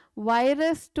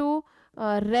virus to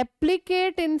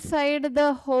replicate inside the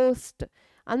host,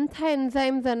 ಅಂಥ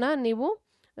ಎನ್ಸೈಮ್ಸನ್ನು ನೀವು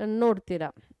ನೋಡ್ತೀರಾ.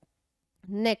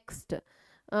 Next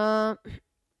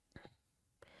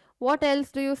what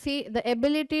else do U C? The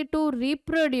ability to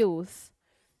reproduce.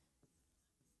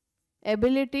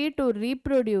 Ability to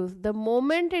reproduce. The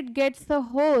moment it gets a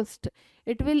host,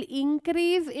 it will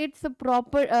increase its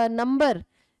proper number.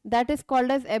 That is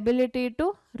called as ability to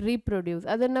reproduce.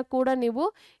 ಅದನ್ನು ಕೂಡ ನೀವು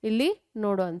ಇಲ್ಲಿ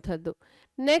ನೋಡುವಂಥದ್ದು.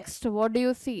 Next what do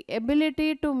U C, ability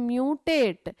to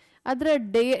mutate. ಅದರ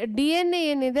DNA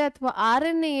ಏನಿದೆ ಅಥವಾ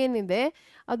RNA ಏನಿದೆ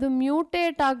ಅದು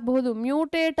ಮ್ಯೂಟೇಟ್ ಆಗಬಹುದು.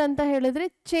 ಮ್ಯೂಟೇಟ್ ಅಂತ ಹೇಳಿದ್ರೆ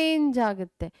ಚೇಂಜ್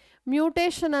ಆಗುತ್ತೆ,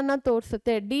 ಮ್ಯೂಟೇಷನ್ ಅನ್ನ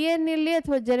ತೋರಿಸುತ್ತೆ. DNA ಅಲ್ಲಿ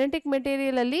ಅಥವಾ ಜೆನೆಟಿಕ್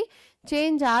ಮೆಟೀರಿಯಲ್ ಅಲ್ಲಿ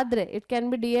ಚೇಂಜ್ ಆದ್ರೆ, it can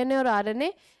be DNA or RNA,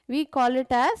 we call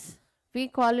it as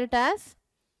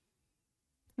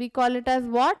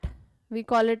what? We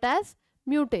call it as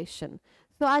mutation.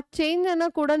 So ಆ ಚೇಂಜ್ ಅನ್ನ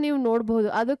ಕೂಡ ನೀವು ನೋಡಬಹುದು.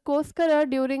 ಅದಕ್ಕೋಸ್ಕರ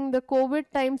during the Covid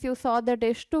times you saw that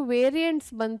ಎಷ್ಟು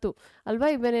ವೇರಿಯಂಟ್ಸ್ ಬಂತು ಅಲ್ವಾ.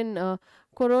 ಇವನ್ ಇನ್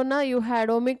corona you had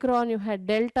Omicron, you had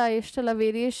delta, ಎಷ್ಟೆಲ್ಲ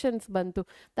ವೇರಿಯೇಷನ್ಸ್ ಬಂತು.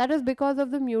 That is because of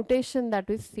the mutation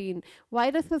that is scene.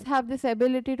 Viruses have this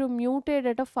ability to mutate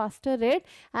at a faster rate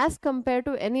as compare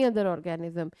to any other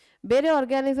organism. ಬೇರೆ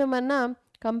organism ಅನ್ನ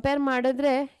compare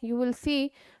ಮಾಡಿದ್ರೆ you will see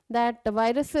that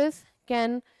viruses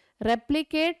can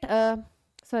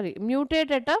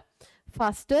mutate at a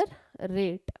faster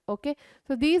rate. Okay,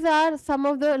 so these are some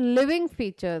of the living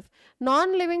features.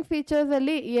 Non-living features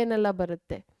ಅಲ್ಲಿ ಏನೆಲ್ಲ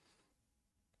ಬರುತ್ತೆ,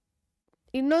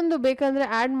 ಇನ್ನೊಂದು ಬೇಕಂದ್ರೆ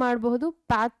add ಮಾಡಬಹುದು,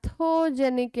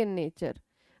 pathogenic in nature.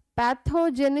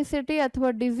 ಪ್ಯಾಥೋಜೆನಿಸಿಟಿ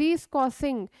ಅಥವಾ disease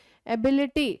causing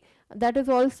ability, that is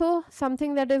also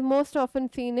something that is most often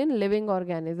seen in living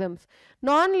organisms.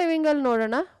 Non-living ಅಲ್ಲಿ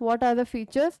ನೋಡೋಣ, what are the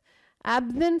features?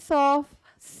 Absence of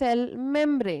cell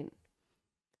membrane.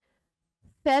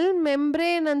 Cell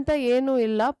membrane ಅಂತ ಏನೂ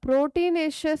ಇಲ್ಲ,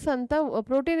 ಪ್ರೋಟೀನೇಷಿಯಸ್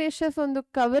ಒಂದು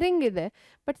covering ಇದೆ,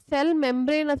 but cell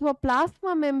membrane ಅಥವಾ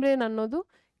plasma membrane ಅನ್ನೋದು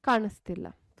ಕಾಣಿಸ್ತಿಲ್ಲ.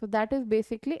 So that is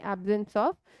basically absence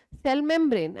of cell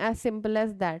membrane, as simple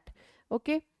as that.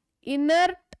 Okay,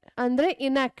 inert ಅಂದ್ರೆ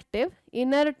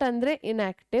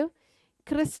inactive,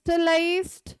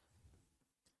 ಕ್ರಿಸ್ಟಲೈಸ್ಡ್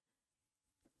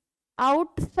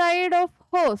outside of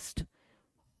host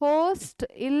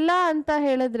ಇಲ್ಲ ಅಂತ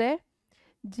ಹೇಳಿದ್ರೆ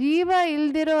ಜೀವ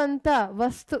ಇಲ್ದಿರೋ ಅಂತ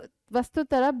ವಸ್ತು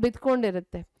ತರ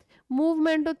ಬಿದ್ಕೊಂಡಿರುತ್ತೆ.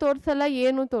 ಮೂವ್ಮೆಂಟು ತೋರಿಸಲ್ಲ,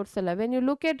 ಏನು ತೋರಿಸಲ್ಲ. When you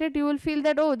look at it you will feel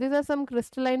that oh this are some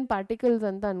crystalline particles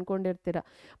ಅಂತ ಅನ್ಕೊಂಡಿರ್ತೀರ.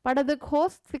 ಬಟ್ ಅದಕ್ಕೆ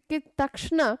ಹೋಸ್ಟ್ ಸಿಕ್ಕಿದ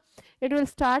ತಕ್ಷಣ it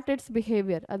will start it's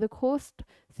behaviour. ಅದಕ್ಕೆ ಹೋಸ್ಟ್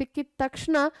ಸಿಕ್ಕಿದ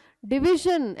ತಕ್ಷಣ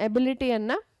ಡಿವಿಷನ್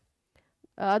ಎಬಿಲಿಟಿಯನ್ನು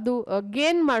ಅದು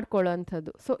ಗೇನ್ ಮಾಡ್ಕೊಳ್ಳೋ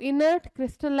ಅಂಥದ್ದು. So inert,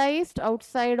 ಕ್ರಿಸ್ಟಲೈಸ್ಡ್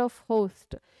outside of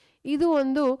host, ಇದು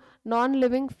ಒಂದು non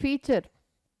living feature.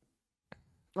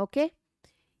 Okay,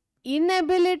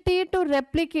 inability to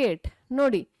replicate,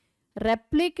 ನೋಡಿ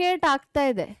ರೆಪ್ಲಿಕೇಟ್ ಆಗ್ತಾ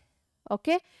ಇದೆ.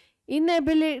 Okay,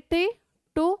 inability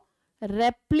to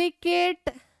replicate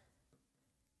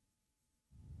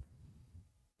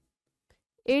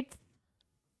it's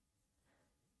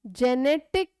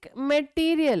genetic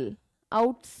material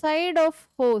outside of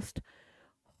host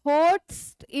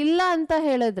ಇಲ್ಲ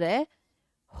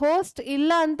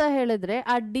ಅಂತ ಹೇಳಿದ್ರೆ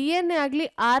ಆ DNA ಆಗಲಿ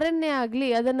RNA ಆಗಲಿ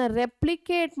ಅದನ್ನು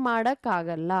ರೆಪ್ಲಿಕೇಟ್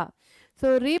ಮಾಡೋಕ್ಕಾಗಲ್ಲ. ಸೊ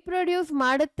ರೀಪ್ರೊಡ್ಯೂಸ್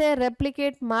ಮಾಡುತ್ತೆ,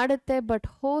 ರೆಪ್ಲಿಕೇಟ್ ಮಾಡುತ್ತೆ, ಬಟ್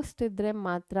ಹೋಸ್ಟ್ ಇದ್ರೆ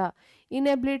ಮಾತ್ರ.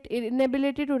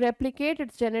 Inability to replicate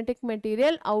it's genetic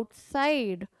material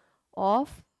outside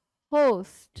of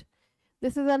host.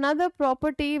 This is another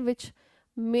property which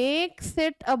makes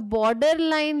it a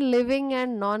borderline living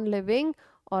and non-living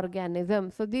organism.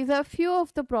 So these are few of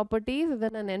the properties.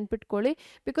 ಇದನ್ನ ನೆನ್ಪಿಟ್ಕೊಳ್ಳಿ,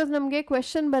 because ನಮಗೆ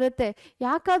question ಬರುತ್ತೆ,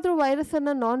 ಯಾಕಾದ್ರೂ virus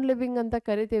ಅನ್ನ non living ಅಂತ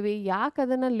ಕರಿತೀವಿ, ಯಾಕೆ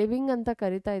ಅದನ್ನ ಲಿವಿಂಗ್ ಅಂತ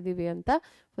ಕರಿತಾ ಇದ್ದೀವಿ ಅಂತ.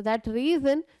 For that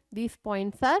reason these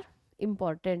points are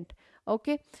important.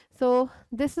 Okay, so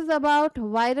this is about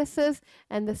viruses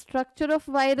and the structure of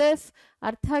virus.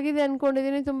 ಅರ್ಥ ಆಗಿದೆ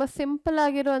ಅನ್ಕೊಂಡಿದ್ದೀನಿ, ತುಂಬ ಸಿಂಪಲ್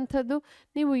ಆಗಿರುವಂಥದ್ದು.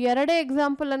 ನೀವು ಎರಡೇ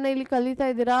ಎಕ್ಸಾಂಪಲ್ ಅನ್ನ ಇಲ್ಲಿ ಕಲಿತಾ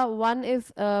ಇದ್ದೀರಾ. One is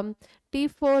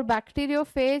T4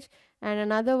 bacteriophage and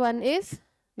another one is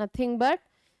nothing but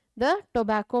the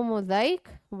tobacco mosaic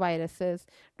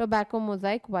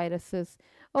viruses.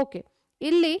 Okay,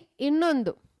 ಇಲ್ಲಿ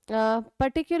ಇನ್ನೊಂದು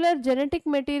ಪರ್ಟಿಕ್ಯುಲರ್ ಜೆನೆಟಿಕ್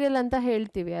ಮೆಟೀರಿಯಲ್ ಅಂತ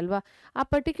ಹೇಳ್ತೀವಿ ಅಲ್ವಾ. ಆ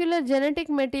ಪರ್ಟಿಕ್ಯುಲರ್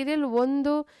ಜೆನೆಟಿಕ್ ಮೆಟೀರಿಯಲ್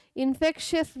ಒಂದು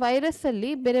ಇನ್ಫೆಕ್ಷಿಯಸ್ ವೈರಸ್ ಅಲ್ಲಿ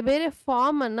ಬೇರೆ ಬೇರೆ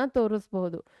ಫಾರ್ಮ್ ಅನ್ನ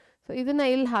ತೋರಿಸಬಹುದು. ಸೊ ಇದನ್ನ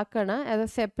ಇಲ್ಲಿ ಹಾಕೋಣ as a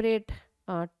separate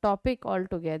topic all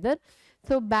together.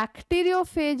 So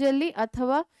ಬ್ಯಾಕ್ಟೀರಿಯೋಫೇಜ್ ಅಲ್ಲಿ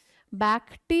ಅಥವಾ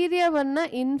ಬ್ಯಾಕ್ಟೀರಿಯಾವನ್ನ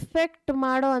ಇನ್ಫೆಕ್ಟ್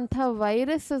ಮಾಡೋ ಅಂಥ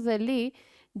ವೈರಸಸ್ ಅಲ್ಲಿ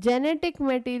genetic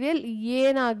material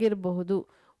ಏನಾಗಿರಬಹುದು?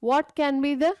 What can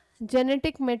be the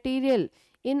genetic material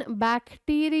in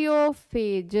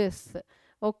bacteriophages?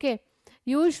 Okay,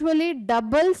 usually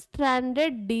double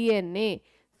stranded DNA,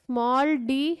 small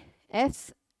d s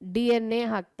DNA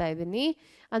ಹಾಕ್ತಾ ಇದ್ದೀನಿ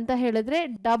ಅಂತ ಹೇಳಿದ್ರೆ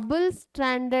double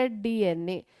stranded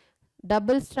DNA.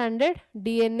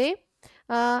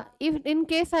 If in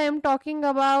case I am talking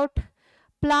about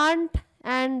plant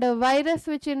and virus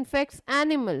which infects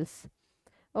animals,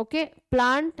 okay,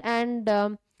 plant and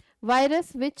virus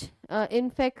which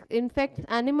infects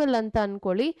animal anta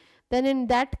ಅನ್ಕೊಳ್ಳಿ, then in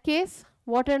that case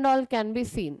what and all can be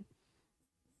seen?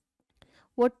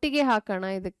 ಒಟ್ಟಿಗೆ ಹಾಕೋಣ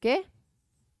ಇದಕ್ಕೆ.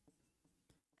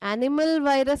 animal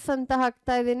virus ಅಂತ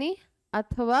ಹಾಕ್ತಾ ಇದ್ದೀನಿ,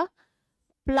 ಅಥವಾ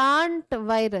plant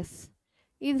virus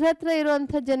ಇದ್ರ ಹತ್ರ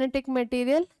ಇರುವಂಥ genetic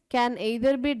material can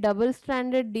either be double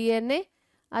stranded DNA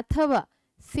ಅಥವಾ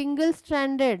single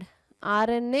stranded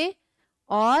RNA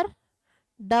or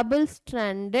double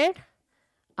stranded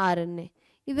RNA.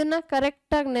 ಇದನ್ನ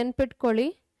ಕರೆಕ್ಟಾಗಿ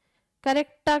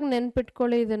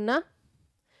ನೆನ್ಪಿಟ್ಕೊಳ್ಳಿ ಇದನ್ನ.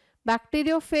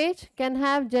 Bacteriophage can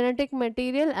have genetic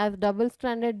material as double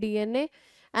stranded DNA.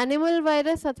 Animal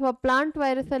virus ಅಥವಾ plant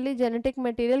virus ಅಲ್ಲಿ genetic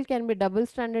material can be double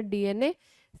stranded DNA.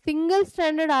 Single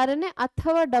stranded RNA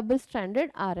ಅಥವಾ double stranded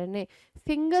RNA.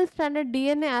 Single stranded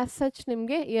DNA as such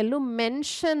ನಿಮಗೆ ಎಲ್ಲೂ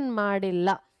mention ಮಾಡಿಲ್ಲ.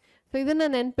 So ಇದನ್ನ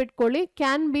ನೆನ್ಪಿಟ್ಕೊಳ್ಳಿ.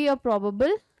 Can be a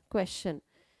probable question.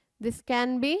 This can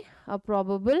be a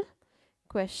probable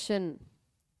question.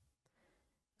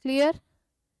 Clear?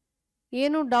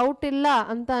 ಏನು doubt ಇಲ್ಲ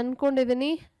ಅಂತ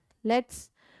ಅನ್ಕೊಂಡಿದ್ದೀನಿ. Let's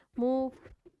move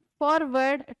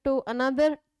forward to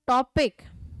another topic.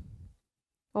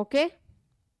 Okay,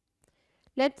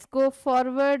 let's go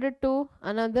forward to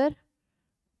another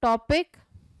topic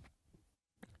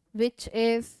which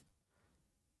is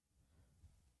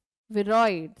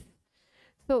viroids.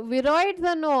 So viroids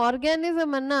ಅನ್ನೋ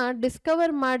organism ಅನ್ನ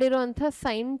Discover ಮಾಡಿರೋಂಥ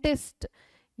scientist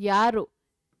ಯಾರು?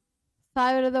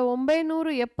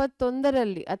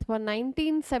 1971 ಅಥವಾ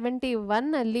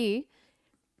 1971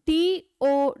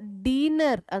 T.O.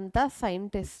 ಡೀನರ್ ಅಂತ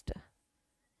ಸೈಂಟಿಸ್ಟ್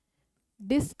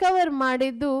ಡಿಸ್ಕವರ್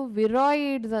ಮಾಡಿದ್ದು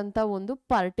ವಿರಾಯಿಡ್ಸ್ ಅಂತ ಒಂದು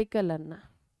ಪಾರ್ಟಿಕಲ್ ಅನ್ನ.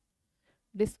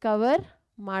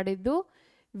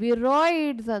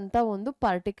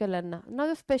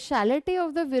 ನಾವು speciality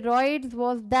of the ವಿರಾಯಿಡ್ಸ್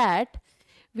was that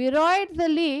ವಿರಾಯಿಡ್ಸ್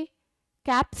ಅಲ್ಲಿ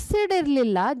ಕ್ಯಾಪ್ಸಿಡ್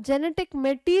ಇರಲಿಲ್ಲ, ಜೆನೆಟಿಕ್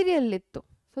ಮೆಟೀರಿಯಲ್ ಇತ್ತು.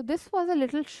 So this was a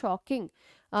little shocking.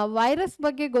 Virus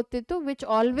ಬಗ್ಗೆ ಗೊತ್ತಿತ್ತು, which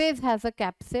always has a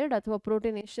capsid ಅಥವಾ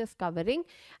proteinaceous covering,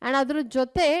 and ಅದ್ರ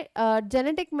ಜೊತೆ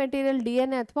genetic material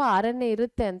DNA ಅಥವಾ RNA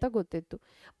ಇರುತ್ತೆ ಅಂತ ಗೊತ್ತಿತ್ತು.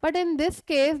 But in this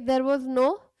case there was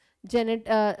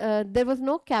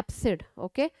no capsid.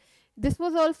 Okay, this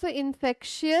was also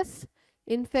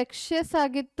infectious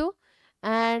ಆಗಿತ್ತು.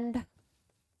 And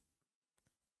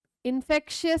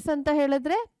infectious ಅಂತ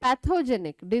ಹೇಳಿದ್ರೆ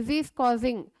pathogenic, disease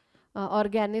causing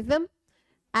organism.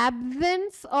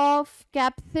 Absence of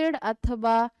capsid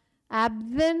ಅಥವಾ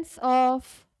absence of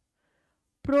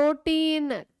protein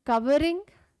covering,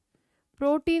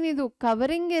 protein ಇದು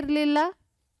covering ಇರಲಿಲ್ಲ.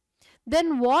 Then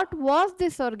what was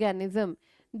this organism?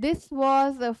 This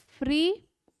was a free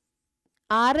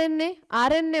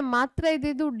RNA ಮಾತ್ರ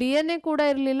ಇದ್ದಿದ್ದು, DNA ಕೂಡ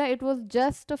ಇರಲಿಲ್ಲ. It was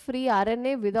just a free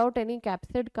RNA without any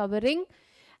capsid covering,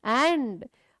 and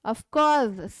of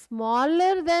course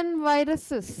smaller than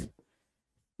viruses.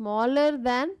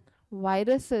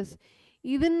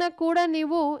 ಇದನ್ನ ಕೂಡ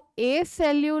ನೀವು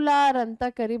ಎಸೆಲ್ಯುಲಾರ್ ಅಂತ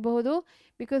ಕರಿಬಹುದು.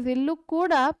 ಬಿಕಾಸ್ ಇಲ್ಲೂ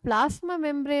ಕೂಡ ಪ್ಲಾಸ್ಮಾ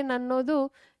ಮೆಂಬ್ರೇನ್ ಅನ್ನೋದು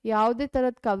ಯಾವುದೇ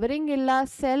ಥರದ ಕವರಿಂಗ್ ಇಲ್ಲ,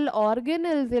 ಸೆಲ್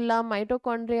ಆರ್ಗನೆಲ್ಸ್ ಇಲ್ಲ,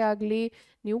 ಮೈಟೋಕಾಂಡ್ರಿಯಾ ಆಗಲಿ,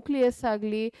 ನ್ಯೂಕ್ಲಿಯಸ್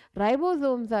ಆಗಲಿ,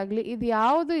 ರೈಬೋಸೋಮ್ಸ್ ಆಗಲಿ, ಇದು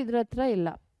ಯಾವುದು ಇದ್ರ ಹತ್ರ ಇಲ್ಲ.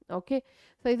 ಓಕೆ,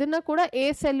 ಸೊ ಇದನ್ನ ಕೂಡ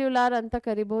ಎಸೆಲ್ಯುಲಾರ್ ಅಂತ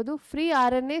ಕರಿಬಹುದು. Free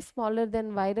RNA smaller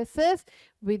than viruses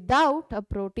without a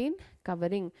protein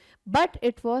covering, but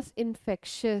it was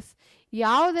infectious.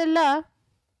 ಯಾವುದೆಲ್ಲ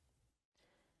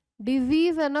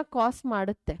ಡಿಸೀಸ್ ಅನ್ನ ಕಾಸ್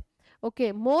ಮಾಡುತ್ತೆ? Okay,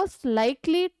 most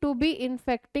likely to B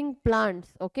infecting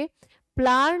plants. Okay,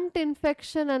 plant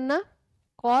infection ಅನ್ನ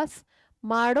ಕಾಸ್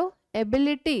ಮಾಡೋ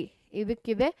ability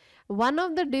ಇದಕ್ಕಿದೆ. One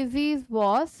of the disease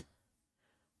was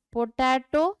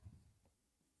potato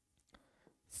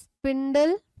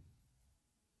spindle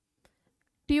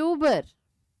tuber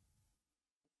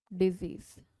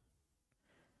disease.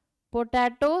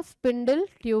 Potato spindle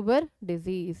tuber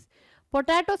disease.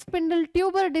 Potato spindle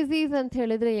tuber disease ಅಂತ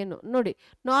ಹೇಳಿದ್ರೆ ಏನು ನೋಡಿ,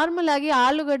 normal ಆಗಿ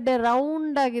ಆಲೂಗಡ್ಡೆ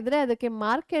ರೌಂಡ್ ಆಗಿದ್ರೆ ಅದಕ್ಕೆ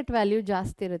ಮಾರ್ಕೆಟ್ ವ್ಯಾಲ್ಯೂ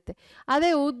ಜಾಸ್ತಿ ಇರುತ್ತೆ.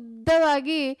 ಅದೇ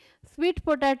ಉದ್ದವಾಗಿ ಸ್ವೀಟ್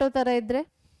ಪೊಟ್ಯಾಟೊ ತರ ಇದ್ರೆ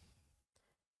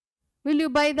will you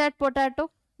by that potato?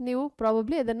 ನೀವು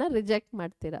ಪ್ರಾಬಬ್ಲಿ ಅದನ್ನ ರಿಜೆಕ್ಟ್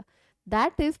ಮಾಡ್ತೀರಾ.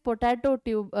 That is potato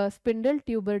spindle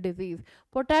tuber disease.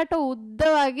 Potato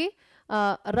ಉದ್ದವಾಗಿ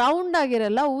ರೌಂಡ್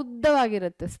ಆಗಿರಲ್ಲ,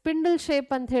 ಉದ್ದವಾಗಿರುತ್ತೆ. ಸ್ಪಿಂಡಲ್ ಶೇಪ್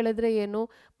ಅಂತ ಹೇಳಿದ್ರೆ ಏನು?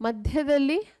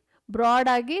 ಮಧ್ಯದಲ್ಲಿ ಬ್ರಾಡ್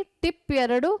ಆಗಿ ಟಿಪ್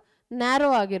ಎರಡು ನ್ಯಾರೋ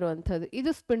ಆಗಿರುವಂಥದ್ದು,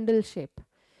 ಇದು ಸ್ಪಿಂಡಲ್ ಶೇಪ್.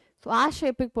 ಸೊ ಆ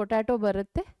ಶೇಪಿಗೆ ಪೊಟ್ಯಾಟೊ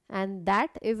ಬರುತ್ತೆ. And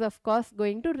that is of course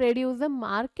going to reduce the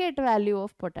market value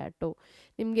of potato.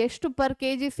 ನಿಮ್ಗೆ ಎಷ್ಟು ಪರ್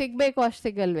kg ಸಿಗಬೇಕು ಅಷ್ಟು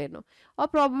ಸಿಗಲ್ವೇನೋ,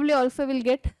 R probably also will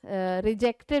get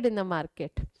rejected in the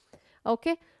market.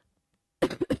 Okay,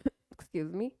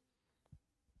 excuse me.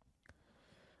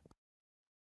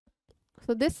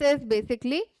 So this is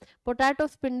basically potato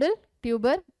spindle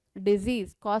tuber disease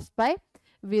caused by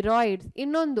viroids.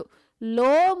 ಇನ್ನೊಂದು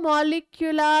low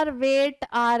molecular weight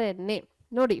RNA.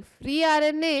 ನೋಡಿ, free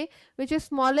RNA which is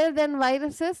smaller than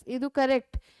viruses, ಇದು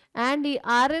correct. And ಈ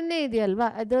RNA ಇದೆಯಲ್ವಾ,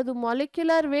 ಅದರದ್ದು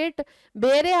molecular wait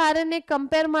ಬೇರೆ RNA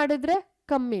compare ಮಾಡಿದ್ರೆ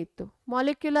ಕಮ್ಮಿ ಇತ್ತು.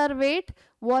 Molecular wait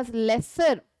was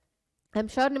lesser. I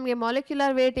am sure ನಿಮಗೆ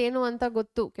ಮಾಲಿಕ್ಯುಲರ್ ವೇಟ್ ಏನು ಅಂತ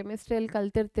ಗೊತ್ತು, ಕೆಮಿಸ್ಟ್ರಿಯಲ್ಲಿ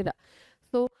ಕಲ್ತಿರ್ತೀರ.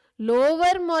 So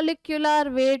lower molecular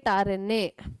wait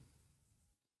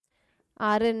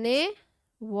RNA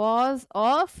was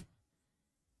of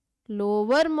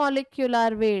lower molecular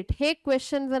weight. ಹೇಗೆ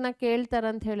ಕ್ವೆಶನ್ಸ್ ಅನ್ನ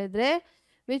ಕೇಳ್ತಾರಂತ ಹೇಳಿದ್ರೆ,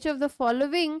 which of the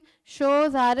following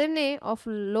shows RNA of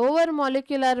lower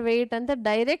molecular wait ಅಂತ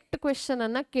ಡೈರೆಕ್ಟ್ ಕ್ವೆಶನ್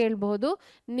ಅನ್ನ ಕೇಳಬಹುದು.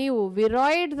 ನೀವು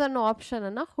ವಿರಾಯ್ಡ್ಸ್ ಅನ್ನೋ ಆಪ್ಷನ್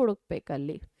ಅನ್ನ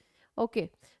ಹುಡುಕ್ಬೇಕಲ್ಲಿ. Okay,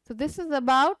 so this is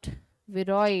about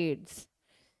viroids.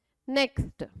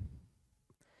 Next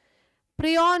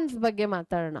prions ಬಗ್ಗೆ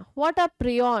ಮಾತಾಡೋಣ. What are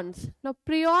prions? Now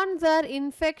prions are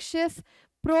infectious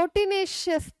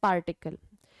proteinaceous particle.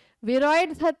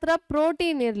 Viroids ಹತ್ರ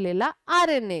protein ಇರಲಿಲ್ಲ,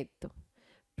 RNA ಇತ್ತು.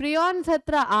 ಪ್ರಿಯಾನ್ಸ್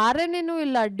ಹತ್ರ RNAನೂ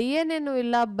ಇಲ್ಲ, DNA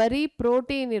ಇಲ್ಲ, ಬರೀ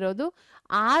ಪ್ರೋಟೀನ್ ಇರೋದು.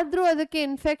 ಆದ್ರೂ ಅದಕ್ಕೆ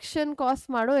ಇನ್ಫೆಕ್ಷನ್ ಕಾಸ್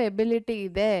ಮಾಡೋ ಎಬಿಲಿಟಿ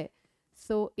ಇದೆ.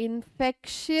 So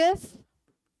infectious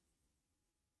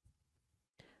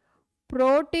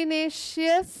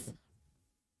proteinaceous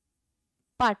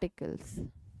particles.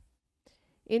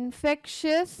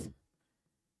 Infectious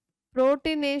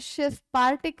proteinaceous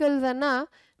particles ಅನ್ನ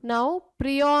ನಾವು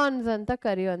ಪ್ರಿಯಾನ್ಸ್ ಅಂತ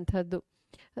ಕರೆಯುವಂಥದ್ದು.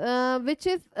 which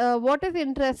is what is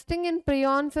interesting in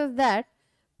prions is that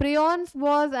prions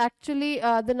was actually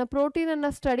ಅದನ್ನ ಪ್ರೋಟೀನ್ ಅನ್ನ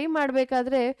ಸ್ಟಡಿ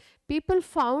ಮಾಡಬೇಕಾದ್ರೆ people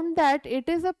found that it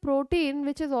is a protein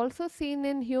which is also seen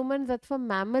in humans ಅಥವಾ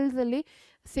mammals ಅಲ್ಲಿ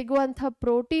ಸಿಗುವಂಥ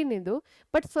protein ಇದು.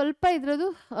 ಬಟ್ ಸ್ವಲ್ಪ ಇದ್ರದ್ದು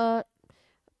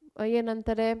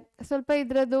ಏನಂತಾರೆ, ಸ್ವಲ್ಪ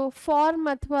ಇದ್ರದ್ದು ಫಾರ್ಮ್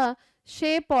ಅಥವಾ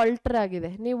ಶೇಪ್ ಆಲ್ಟರ್ ಆಗಿದೆ.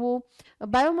 ನೀವು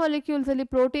ಬಯೋಮಾಲಿಕ್ಯೂಲ್ಸ್ ಅಲ್ಲಿ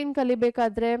ಪ್ರೋಟೀನ್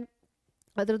ಕಲಿಬೇಕಾದ್ರೆ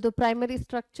ಅದರದ್ದು primary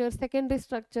structure, secondary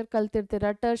structure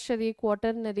ಕಲ್ತಿರ್ತೀರ, tertiary,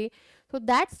 quaternary. So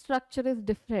that structure is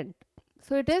different.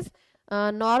 So it is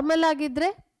normal ಆಗಿದ್ರೆ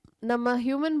ನಮ್ಮ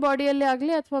ಹ್ಯೂಮನ್ ಬಾಡಿಯಲ್ಲಿ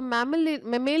ಆಗಲಿ ಅಥವಾ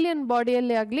ಮೆಮೇಲಿಯನ್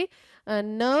ಬಾಡಿಯಲ್ಲಿ ಆಗಲಿ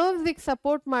ನರ್ವ್ಸಿಗೆ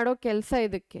ಸಪೋರ್ಟ್ ಮಾಡೋ ಕೆಲಸ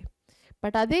ಇದಕ್ಕೆ.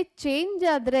 ಬಟ್ ಅದೇ ಚೇಂಜ್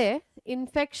ಆದರೆ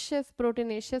ಇನ್ಫೆಕ್ಷಿಯಸ್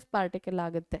ಪ್ರೋಟೀನೇಷಿಯಸ್ ಪಾರ್ಟಿಕಲ್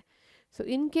ಆಗುತ್ತೆ. So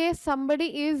in case somebody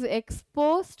is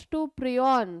exposed to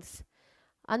ಪ್ರಿಯಾನ್ಸ್,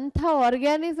 ಅಂಥ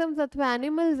ಆರ್ಗ್ಯಾನಿಸಮ್ಸ್ ಅಥವಾ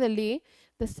ಆನಿಮಲ್ಸ್ ಅಲ್ಲಿ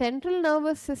the central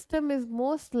nervous system is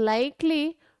most likely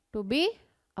to be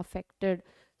affected.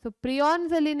 So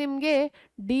prions ಅಲ್ಲಿ ನಿಮಗೆ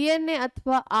DNA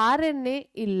ಅಥವಾ RNA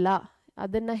ಇಲ್ಲ.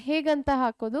 ಅದನ್ನ ಹೇಗಂತ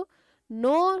ಹಾಕೋದು,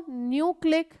 no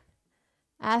nucleic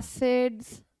acids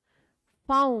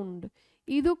found.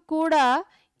 ಇದು ಕೂಡ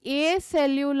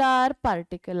acellular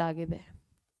particle ಆಗಿದೆ.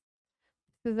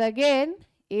 This is again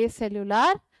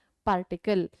acellular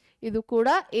particle. ಇದು ಕೂಡ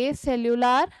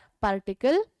acellular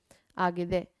particle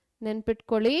ಆಗಿದೆ.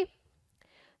 ನೆನ್ಪಿಟ್ಕೊಳ್ಳಿ.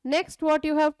 Next what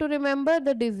you have to remember,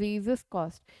 the diseases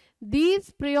cost. These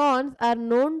prions are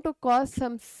known to cause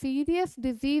some serious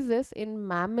diseases in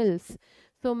mammals.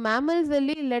 So mammals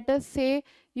ಅಲ್ಲಿ let us say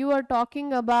you are talking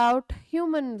about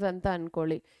humans ಅಂತ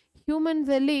ಅನ್ಕೊಳ್ಳಿ. Humans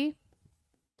ಅಲ್ಲಿ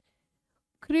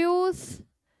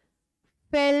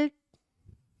Creutzfeldt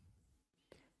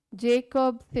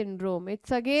Jakob syndrome.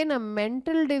 It's again a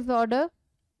mental disorder.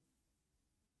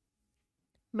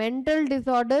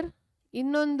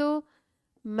 ಇನ್ನೊಂದು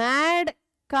mad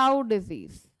cow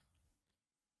disease.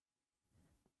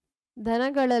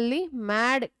 ದನಗಳಲ್ಲಿ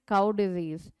mad cow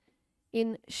disease.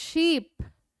 In sheep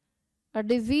a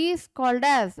disease called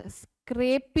as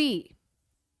scrapie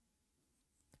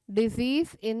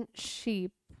disease in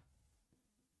sheep.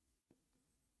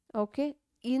 Okay,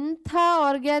 ಇಂಥ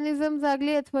organisms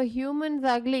ಆಗಲಿ ಅಥವಾ humans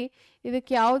ಆಗಲಿ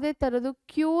ಇದಕ್ಕೆ ಯಾವುದೇ ಥರದ್ದು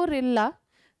ಕ್ಯೂರ್ ಇಲ್ಲ.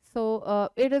 So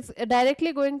it is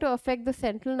directly going to affect the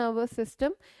central nervous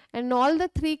system, and all the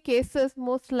three cases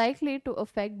most likely to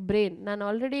affect brain. ನಾನು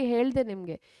already ಹೇಳಿದೆ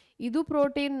ನಿಮಗೆ, ಇದು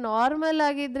ಪ್ರೋಟೀನ್ ನಾರ್ಮಲ್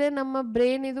ಆಗಿದ್ರೆ ನಮ್ಮ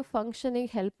ಬ್ರೈನ್ ಇದು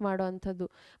ಫಂಕ್ಷನಿಗೆ ಹೆಲ್ಪ್ ಮಾಡೋ ಅಂಥದ್ದು.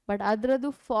 ಬಟ್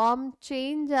ಅದರದ್ದು ಫಾರ್ಮ್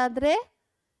ಚೇಂಜ್ ಆದರೆ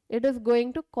it is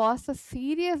going to cause a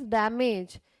serious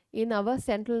damage in our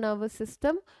central nervous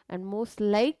system and most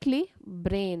likely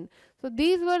brain. So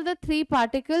these were the three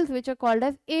particles which are called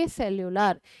as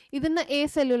acellular. Idanna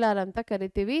acellular anta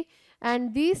karitivi, and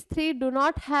these three do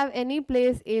not have any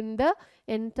place in the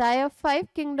entire 5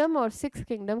 kingdom or 6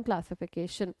 kingdom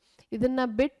classification. Idanna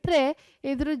bitre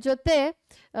idru jote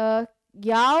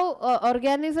ಯಾವ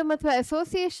organism ಅಥವಾ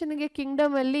ಅಸೋಸಿಯೇಷನ್ಗೆ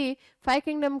Kingdom ಅಲ್ಲಿ 5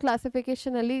 Kingdom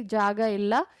classification ಅಲ್ಲಿ ಜಾಗ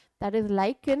ಇಲ್ಲ. That is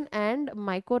ಲೈಕನ್ and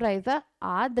mycorrhiza.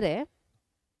 ಆದರೆ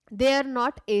they are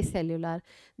not acellular.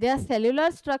 They are cellular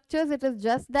structures. It is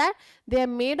just that they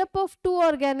are made up of 2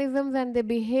 organisms and they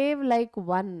behave like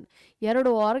one.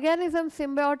 ಎರಡು organism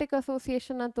symbiotic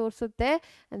association ತೋರಿಸುತ್ತೆ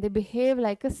and they behave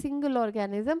like a single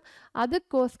organism.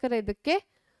 ಅದಕ್ಕೋಸ್ಕರ ಇದಕ್ಕೆ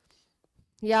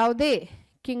ಯಾವುದೇ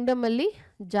Kingdom ಅಲ್ಲಿ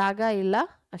ಜಾಗ ಇಲ್ಲ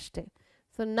ಅಷ್ಟೇ.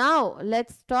 So ನಾವು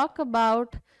let's talk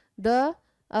about the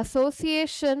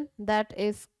association that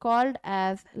is called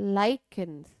as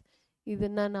lichens.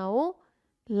 ಇದನ್ನ ನಾವು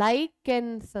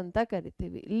ಲೈಕೆನ್ಸ್ ಅಂತ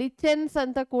ಕರಿತೀವಿ. ಲಿಚೆನ್ಸ್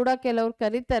ಅಂತ ಕೂಡ ಕೆಲವ್ರು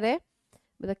ಕರೀತಾರೆ.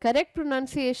 The correct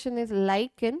pronunciation is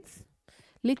lichens.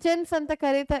 Lichens ಅಂತ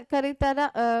ಕರೀತಾರ,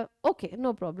 okay,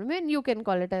 no problem. You can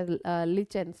call it as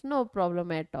lichens, no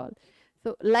problem at all.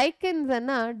 So lichens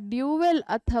ಅನ್ನ ಡ್ಯೂವೆಲ್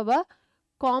ಅಥವಾ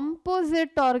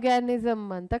ಕಾಂಪೋಸಿಟ್ ಆರ್ಗ್ಯಾನಿಸಮ್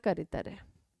ಅಂತ ಕರೀತಾರೆ.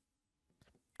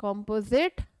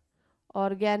 ಕಾಂಪೋಸಿಟ್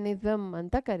ಆರ್ಗ್ಯಾನಿಸಮ್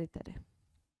ಅಂತ ಕರೀತಾರೆ.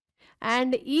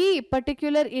 ಆ್ಯಂಡ್ ಈ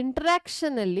ಪರ್ಟಿಕ್ಯುಲರ್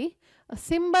ಇಂಟ್ರಾಕ್ಷನ್ ಅಲ್ಲಿ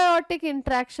ಸಿಂಬಯೋಟಿಕ್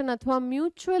ಇಂಟ್ರಾಕ್ಷನ್ ಅಥವಾ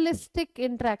ಮ್ಯೂಚುವಲಿಸ್ಟಿಕ್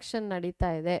ಇಂಟ್ರಾಕ್ಷನ್ ನಡೀತಾ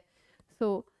ಇದೆ. ಸೊ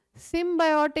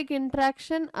ಸಿಂಬಯೋಟಿಕ್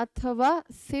ಇಂಟ್ರಾಕ್ಷನ್ ಅಥವಾ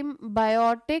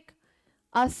symbiotic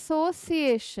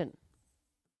association,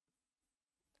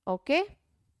 okay,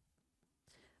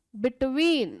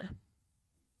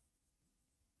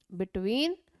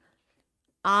 between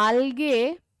algae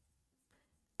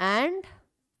and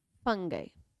fungi.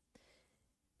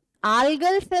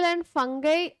 Algal cell and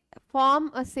fungi form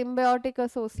a symbiotic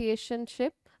association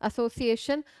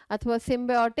ಅಥವಾ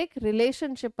ಸಿಂಬಯೋಟಿಕ್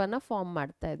ರಿಲೇಶನ್ಶಿಪ್ ಅನ್ನ ಫಾರ್ಮ್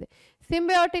ಮಾಡ್ತಾ ಇದೆ.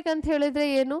 ಸಿಂಬಯೋಟಿಕ್ ಅಂತ ಹೇಳಿದ್ರೆ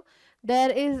ಏನು?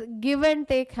 There is give and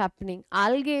take happening.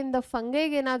 ಆಲ್ಗೆಯಿಂದ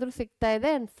ಫಂಗೈಗೆ ಏನಾದರೂ ಸಿಗ್ತಾ ಇದೆ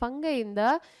ಅಂಡ್ ಫಂಗೈಯಿಂದ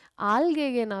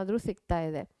ಆಲ್ಗೆಗೆ ಏನಾದರೂ ಸಿಗ್ತಾ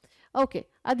ಇದೆ. ಓಕೆ,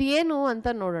 ಅದು ಏನು ಅಂತ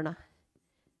ನೋಡೋಣ.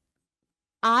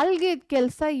 ಆಲ್ಗೆ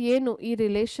ಕೆಲಸ ಏನು ಈ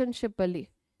ರಿಲೇಶನ್ಶಿಪ್ ಅಲ್ಲಿ?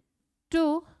 ಟು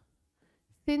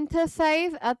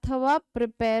ಸಿಂಥಸೈಸ್ ಅಥವಾ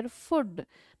ಪ್ರಿಪೇರ್ ಫುಡ್.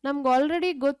 ನಮ್ಗೆ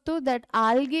ಆಲ್ರೆಡಿ ಗೊತ್ತು that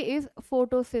algae is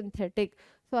photosynthetic.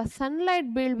 So ಆ sunlight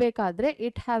ಬೀಳ್ಬೇಕಾದ್ರೆ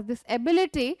it has this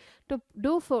ability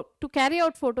to carry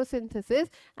out photosynthesis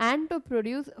and to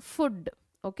produce food.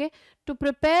 Okay, to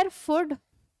prepare food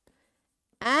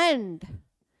and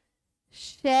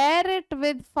share it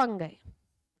with fungi.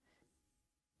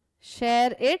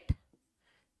 Share it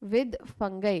with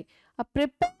fungi. ಆ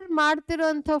prepare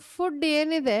ಮಾಡ್ತಿರೋಂಥ food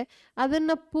ಏನಿದೆ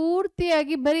ಅದನ್ನ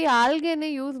ಪೂರ್ತಿಯಾಗಿ ಬರೀ ಆಲ್ಗೆನೆ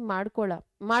use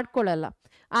ಮಾಡ್ಕೊಳ್ಳಲ್ಲ.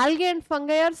 Algae and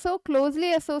fungi are so closely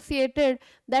associated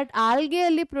that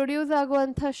ಆಲ್ಗೆಯಲ್ಲಿ produce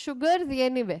ಆಗುವಂಥ sugars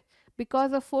ಏನಿವೆ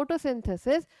because of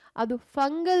photosynthesis ಅದು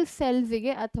fungal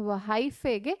ಸೆಲ್ಸ್ಗೆ ಅಥವಾ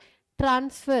ಹೈಫೆಗೆ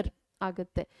transfer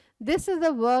ಆಗುತ್ತೆ. This is the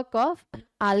work of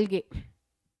algae.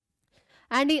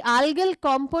 And ಈ ಆಲ್ಗಲ್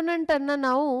ಕಾಂಪೋನೆಂಟ್ ಅನ್ನ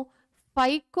ನಾವು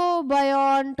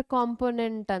ಫೈಕೋಬಯಾಂಟ್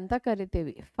ಕಾಂಪೋನೆಂಟ್ ಅಂತ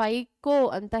ಕರಿತೀವಿ. ಫೈಕೋ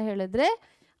ಅಂತ ಹೇಳಿದ್ರೆ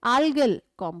ಆಲ್ಗಲ್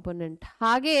ಕಾಂಪೋನೆಂಟ್.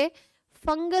 ಹಾಗೆ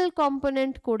ಫಂಗಲ್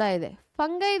ಕಾಂಪೋನೆಂಟ್ ಕೂಡ ಇದೆ.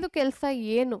 ಫಂಗೈದು ಕೆಲಸ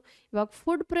ಏನು? ಇವಾಗ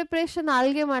ಫುಡ್ ಪ್ರಿಪ್ರೇಷನ್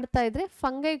ಆಲ್ಗೆ ಮಾಡ್ತಾ ಇದ್ರೆ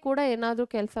ಫಂಗೈ ಕೂಡ ಏನಾದರೂ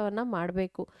ಕೆಲಸವನ್ನ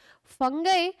ಮಾಡಬೇಕು.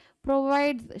 Fungi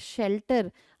provides shelter.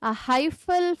 ಆ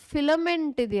ಹೈಫಲ್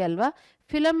ಫಿಲಮೆಂಟ್ ಇದೆಯಲ್ವಾ,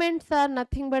 filaments are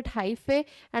nothing but hyphae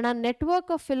and ಆ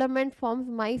ನೆಟ್ವರ್ಕ್ ಆಫ್ ಫಿಲಮೆಂಟ್ ಫಾರ್ಮ್ಸ್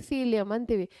ಮೈಸೀಲಿಯಮ್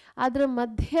ಅಂತೀವಿ. ಅದ್ರ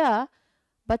ಮಧ್ಯ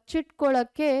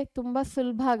ಬಚ್ಚಿಟ್ಕೊಳ್ಳೋಕ್ಕೆ ತುಂಬ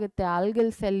ಸುಲಭ ಆಗುತ್ತೆ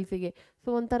ಆಲ್ಗಲ್ ಸೆಲ್ಸ್ಗೆ. ಸೊ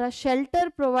ಒಂಥರ ಶೆಲ್ಟರ್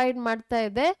ಪ್ರೊವೈಡ್ ಮಾಡ್ತಾ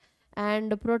ಇದೆ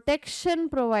ಆ್ಯಂಡ್ ಪ್ರೊಟೆಕ್ಷನ್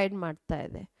ಪ್ರೊವೈಡ್ ಮಾಡ್ತಾ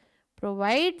ಇದೆ.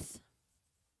 Provides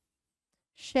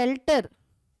shelter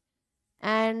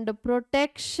and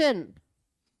protection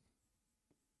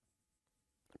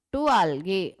to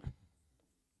algae.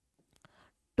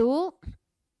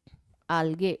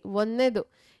 Algae ಒಂದನೇದು.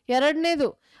 ಎರಡನೇದು,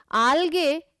 algae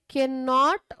can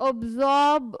not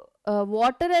absorb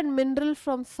water and mineral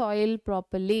from soil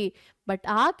properly. But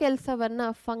ಆ ಕೆಲಸವನ್ನ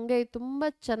ಫಂಗೈ ತುಂಬ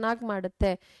ಚೆನ್ನಾಗಿ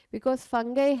ಮಾಡುತ್ತೆ. Because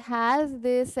fungi has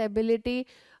this ability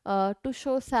to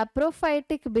show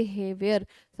saprophytic behaviour.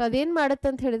 So ಅದೇನು ಮಾಡುತ್ತೆ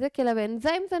ಅಂತ ಹೇಳಿದ್ರೆ ಕೆಲವು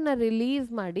ಎನ್ಸೈಮ್ಸ್ ಅನ್ನ ರಿಲೀಸ್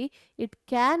ಮಾಡಿ it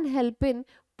can help in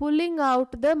pulling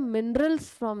out the minerals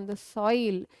from the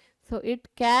soil. So it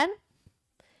can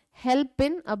help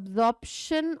in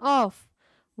absorption of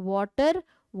water.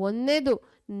 ಒಂದನೇದು,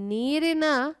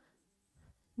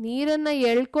 ನೀರನ್ನ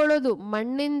ಎಳ್ಕೊಳ್ಳೋದು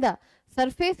ಮಣ್ಣಿಂದ.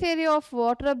 Surface area of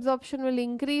water absorption will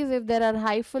increase if there are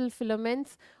ಹೈಫಲ್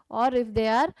filaments R if they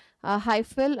are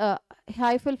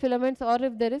ಹೈಫಲ್ filaments R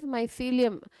if there is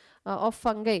mycelium of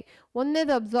fungi.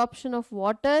 ಒಂದನೇದು absorption of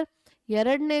water.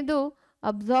 ಎರಡನೇದು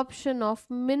absorption of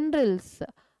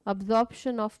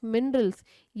minerals.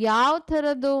 ಯಾವ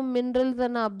ಥರದ್ದು minerals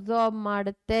ಅನ್ನ absorb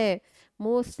ಮಾಡುತ್ತೆ?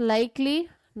 Most likely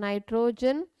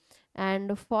nitrogen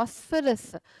and phosphorus.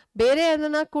 ಬೇರೆ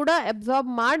ಅದನ್ನ ಕೂಡ absorb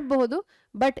ಮಾಡಬಹುದು,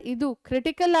 ಬಟ್ ಇದು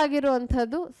ಕ್ರಿಟಿಕಲ್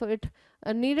ಆಗಿರುವಂಥದ್ದು. So it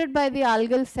needed by the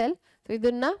algal cell. So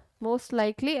ಇದನ್ನ ಮೋಸ್ಟ್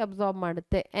ಲೈಕ್ಲಿ ಅಬ್ಸಾರ್ಬ್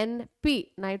ಮಾಡುತ್ತೆ. NP,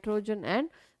 nitrogen and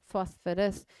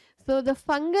phosphorus. So the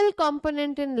fungal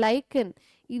component ಇನ್ ಲೈಕನ್,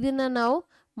 ಇದನ್ನ ನಾವು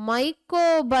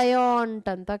ಮೈಕೋಬಯಾಂಟ್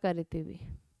ಅಂತ ಕರಿತೀವಿ.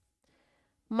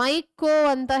 ಮೈಕೋ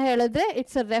ಅಂತ ಹೇಳಿದ್ರೆ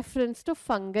it's a reference to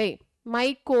fungi.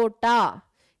 ಮೈಕೋಟಾ,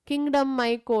 Kingdom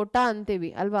ಮೈಕೋಟಾ ಅಂತೀವಿ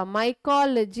ಅಲ್ವಾ.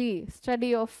 Mycology, study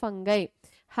of fungi.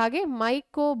 ಹಾಗೆ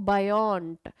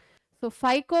ಮೈಕೋಬಯಾಂಟ್. ಸೊ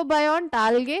ಫೈಕೋಬಯಾಂಟ್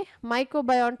ಆಲ್ಗೆ,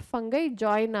 ಮೈಕೋಬಯಾಂಟ್ ಫಂಗೈ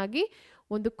ಜಾಯಿನ್ ಆಗಿ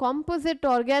ಒಂದು ಕಾಂಪೋಸಿಟ್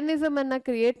ಆರ್ಗ್ಯಾನಿಸಮ್ ಅನ್ನ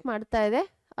ಕ್ರಿಯೇಟ್ ಮಾಡ್ತಾ ಇದೆ.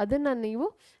 ಅದನ್ನ ನೀವು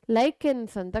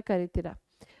ಲೈಕೆನ್ಸ್ ಅಂತ ಕರಿತೀರಾ.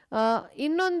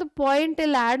 ಇನ್ನೊಂದು ಪಾಯಿಂಟ್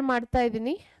ಇಲ್ಲಿ ಆ್ಯಡ್ ಮಾಡ್ತಾ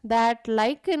ಇದ್ದೀನಿ, that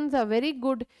lichens are very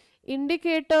good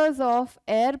indicators of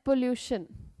air pollution.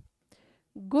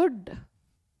 Good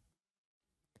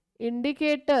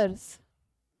indicators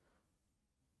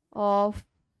of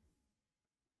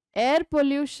air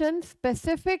pollution,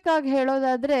 specific ಆಗಿ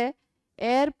ಹೇಳೋದಾದ್ರೆ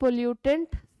ಏರ್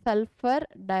ಪೊಲ್ಯೂಟೆಂಟ್ ಸಲ್ಫರ್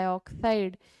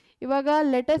ಡೈಆಕ್ಸೈಡ್. ಇವಾಗ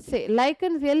ಲೆಟಸ್ ಸೇ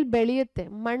ಲೈಕನ್ಸ್ ಎಲ್ಲಿ ಬೆಳೆಯುತ್ತೆ?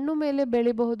 ಮಣ್ಣು ಮೇಲೆ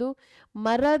ಬೆಳಿಬಹುದು,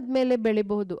 ಮರದ ಮೇಲೆ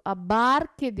ಬೆಳಿಬಹುದು, ಆ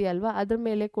ಬಾರ್ಕ್ ಇದೆಯಲ್ವಾ ಅದ್ರ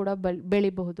ಮೇಲೆ ಕೂಡ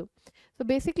ಬೆಳಿಬಹುದು. ಸೊ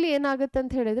ಬೇಸಿಕ್ಲಿ ಏನಾಗುತ್ತೆ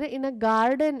ಅಂತ ಹೇಳಿದ್ರೆ, ಇನ್ ಅ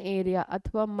ಗಾರ್ಡನ್ ಏರಿಯಾ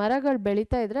ಅಥವಾ ಮರಗಳು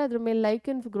ಬೆಳೀತಾ ಇದ್ರೆ ಅದ್ರ ಮೇಲೆ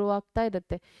ಲೈಕನ್ಸ್ ಗ್ರೋ ಆಗ್ತಾ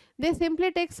ಇರುತ್ತೆ. They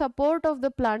simply take support of the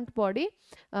plant body.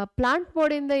 Plant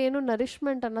ಬಾಡಿಯಿಂದ ಏನು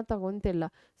ನರಿಶ್ಮೆಂಟ್ ಅನ್ನ ತಗೊಂತಿಲ್ಲ,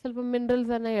 ಸ್ವಲ್ಪ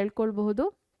ಮಿನರಲ್ಸ್ ಅನ್ನ ಎಳ್ಕೊಳ್ಬಹುದು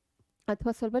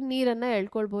ಅಥವಾ ಸ್ವಲ್ಪ ನೀರನ್ನ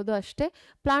ಎಳ್ಕೊಳ್ಬಹುದು ಅಷ್ಟೇ.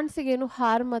 ಪ್ಲಾಂಟ್ಸಿಗೆ ಏನು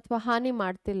ಹಾರ್ಮ್ ಅಥವಾ ಹಾನಿ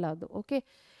ಮಾಡ್ತಿಲ್ಲ ಅದು. ಓಕೆ,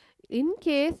 ಇನ್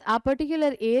ಕೇಸ್ ಆ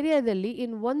ಪರ್ಟಿಕ್ಯುಲರ್ ಏರಿಯಾದಲ್ಲಿ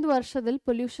ಇನ್ ಒಂದು ವರ್ಷದಲ್ಲಿ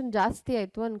ಪೊಲ್ಯೂಷನ್ ಜಾಸ್ತಿ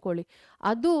ಆಯಿತು ಅನ್ಕೊಳ್ಳಿ,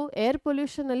 ಅದು ಏರ್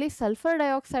ಪೊಲ್ಯೂಷನ್ ಅಲ್ಲಿ ಸಲ್ಫರ್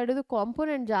ಡೈಆಕ್ಸೈಡ್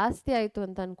ಕಾಂಪೋನೆಂಟ್ ಜಾಸ್ತಿ ಆಯಿತು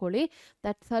ಅಂತ ಅನ್ಕೊಳ್ಳಿ,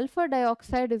 that sulphur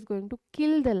dioxide is going to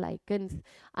kill the lichens.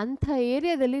 ಅಂಥ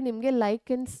ಏರಿಯಾದಲ್ಲಿ ನಿಮಗೆ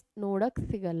ಲೈಕನ್ಸ್ ನೋಡಕ್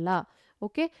ಸಿಗಲ್ಲ.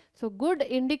 Okay, so good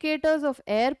indicators of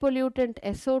air pollutant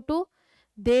SO2,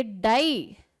 they dye.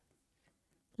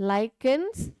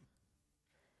 Lichens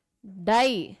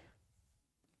die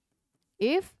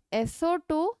if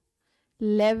SO2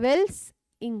 levels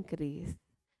increase.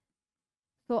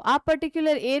 So ಆ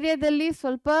ಪರ್ಟಿಕ್ಯುಲರ್ ಏರಿಯಾದಲ್ಲಿ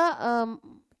ಸ್ವಲ್ಪ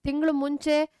ತಿಂಗಳು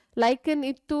ಮುಂಚೆ ಲೈಕನ್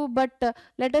ಇತ್ತು, ಬಟ್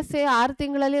ಲೆಟಸ್ ಸೇ 6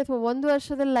 ತಿಂಗಳಲ್ಲಿ ಅಥವಾ 1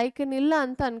 ವರ್ಷದಲ್ಲಿ ಲೈಕನ್ ಇಲ್ಲ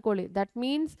ಅಂತ ಅನ್ಕೊಳ್ಳಿ. That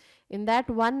means in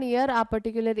that 1 year ಆ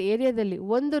ಪರ್ಟಿಕ್ಯುಲರ್ ಏರಿಯಾದಲ್ಲಿ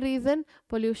ಒಂದು reason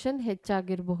pollution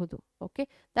ಹೆಚ್ಚಾಗಿರಬಹುದು. Okay,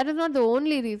 that is not the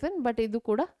only reason, but ಇದು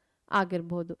ಕೂಡ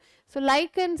ಆಗಿರ್ಬೋದು. ಸೊ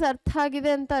ಲೈಕನ್ಸ್ ಅರ್ಥ ಆಗಿದೆ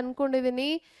ಅಂತ ಅನ್ಕೊಂಡಿದ್ದೀನಿ.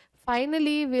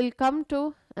 Finally will come to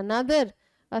another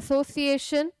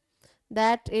association,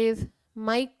 that is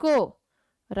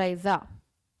mycorrhiza.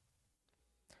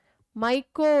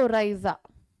 Mycorrhiza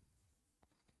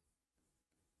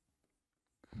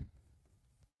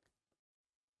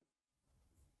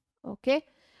okay,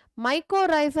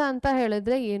 mycorrhiza ಅಂತ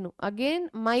ಹೇಳಿದ್ರೆ ಏನು? ಅಗೇನ್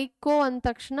ಮೈಕೋ ಅಂದ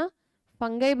ತಕ್ಷಣ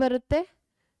ಫಂಗೈ ಬರುತ್ತೆ.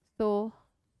 So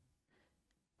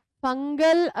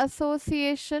fungal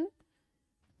association,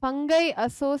 fungi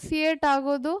associate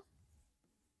ಆಗೋದು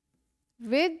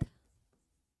with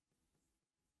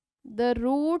the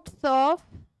roots of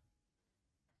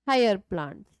higher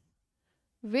plants,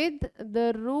 with the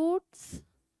roots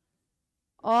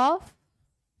of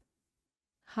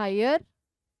higher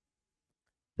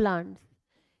plants.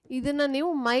 ಇದನ್ನ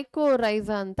ನೀವು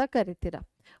mycorrhiza ಅಂತ ಕರಿತೀರ.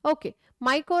 ಓಕೆ,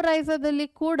 ಮೈಕೋರೈಜಾದಲ್ಲಿ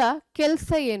ಕೂಡ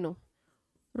ಕೆಲಸ ಏನು?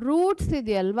 ರೂಟ್ಸ್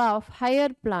ಇದೆಯಲ್ವಾ ಆಫ್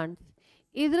ಹೈಯರ್ ಪ್ಲಾಂಟ್ಸ್,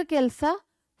 ಇದ್ರ ಕೆಲಸ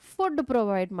ಫುಡ್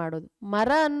ಪ್ರೊವೈಡ್ ಮಾಡೋದು.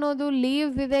 ಮರ ಅನ್ನೋದು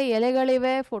ಲೀವ್ಸ್ ಇದೆ,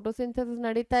 ಎಲೆಗಳಿವೆ, ಫೋಟೋಸಿಂಥಸಿಸ್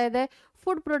ನಡೀತಾ ಇದೆ,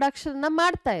 ಫುಡ್ ಪ್ರೊಡಕ್ಷನ್ನ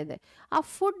ಮಾಡ್ತಾ ಇದೆ. ಆ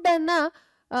ಫುಡ್ಡನ್ನು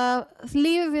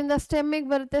ಲೀವ್ಸ್ ಇಂದ ಸ್ಟೆಮ್ಮಿಗೆ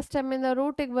ಬರುತ್ತೆ, ಸ್ಟೆಮ್ಮಿಂದ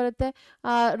ರೂಟಿಗೆ ಬರುತ್ತೆ,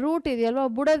 ರೂಟ್ ಇದೆಯಲ್ವಾ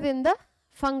ಬುಡದಿಂದ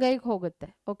ಫಂಗೈಗೆ ಹೋಗುತ್ತೆ.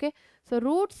 Okay, so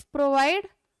roots provide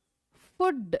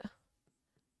food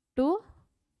to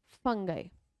fungi.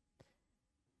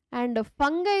 And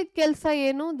fungi ಕೆಲಸ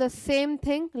ಏನು? The same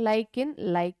thing like in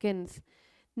lichens.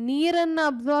 ನೀರನ್ನು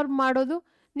ಅಬ್ಸಾರ್ಬ್ ಮಾಡೋದು.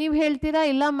 ನೀವು ಹೇಳ್ತೀರಾ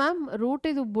ಇಲ್ಲ ಮ್ಯಾಮ್, ರೂಟ್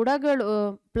ಇದು ಬುಡಗಳು,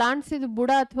 ಪ್ಲಾಂಟ್ಸ್ ಇದು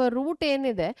ಬುಡ ಅಥವಾ ರೂಟ್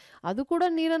ಏನಿದೆ ಅದು ಕೂಡ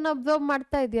ನೀರನ್ನು ಅಬ್ಸಾರ್ಬ್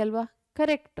ಮಾಡ್ತಾ ಇದೆಯಲ್ವಾ?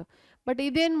 ಕರೆಕ್ಟ್. ಬಟ್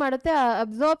ಇದೇನು ಮಾಡುತ್ತೆ? ಆ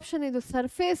ಅಬ್ಸಾರ್ಪ್ಷನ್ ಇದು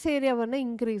ಸರ್ಫೇಸ್ ಏರಿಯಾವನ್ನು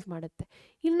ಇನ್ಕ್ರೀಸ್ ಮಾಡುತ್ತೆ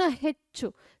ಇನ್ನು ಹೆಚ್ಚು.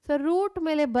 ಸೊ ರೂಟ್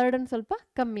ಮೇಲೆ ಬರ್ಡನ್ ಸ್ವಲ್ಪ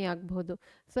ಕಮ್ಮಿ ಆಗಬಹುದು.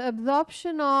 So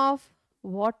absorption of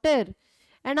water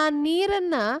and ಆ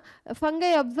ನೀರನ್ನು ಫಂಗೈ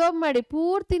ಅಬ್ಸಾರ್ಬ್ ಮಾಡಿ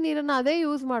ಪೂರ್ತಿ ನೀರನ್ನು ಅದೇ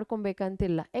ಯೂಸ್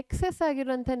ಮಾಡ್ಕೊಬೇಕಂತಿಲ್ಲ. ಎಕ್ಸೆಸ್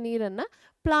ಆಗಿರುವಂಥ ನೀರನ್ನು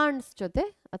ಪ್ಲಾಂಟ್ಸ್ ಜೊತೆ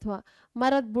ಅಥವಾ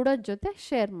ಮರದ ಬುಡದ ಜೊತೆ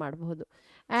ಶೇರ್ ಮಾಡಬಹುದು.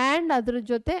 ಆ್ಯಂಡ್ ಅದ್ರ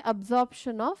ಜೊತೆ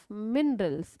absorption of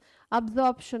minerals,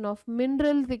 absorption of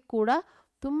ಮಿನರಲ್ಸಿಗೆ ಕೂಡ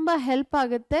ತುಂಬ ಹೆಲ್ಪ್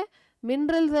ಆಗುತ್ತೆ.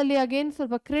 ಮಿನರಲ್ಸಲ್ಲಿ ಅಗೇನ್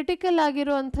ಸ್ವಲ್ಪ ಕ್ರಿಟಿಕಲ್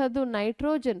ಆಗಿರುವಂಥದ್ದು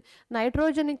ನೈಟ್ರೋಜನ್.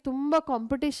 ನೈಟ್ರೋಜನಿಗೆ ತುಂಬ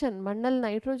ಕಾಂಪಿಟಿಷನ್, ಮಣ್ಣಲ್ಲಿ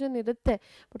ನೈಟ್ರೋಜನ್ ಇರುತ್ತೆ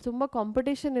ಬಟ್ ತುಂಬ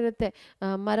ಕಾಂಪಿಟಿಷನ್ ಇರುತ್ತೆ.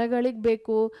 ಮರಗಳಿಗೆ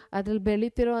ಬೇಕು, ಅದ್ರಲ್ಲಿ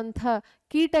ಬೆಳೀತಿರೋವಂಥ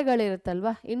ಕೀಟಗಳಿರುತ್ತಲ್ವ,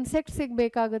 ಇನ್ಸೆಕ್ಟ್ಸಿಗೆ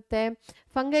ಬೇಕಾಗುತ್ತೆ,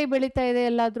 ಫಂಗೈ ಬೆಳೀತಾ ಇದೆ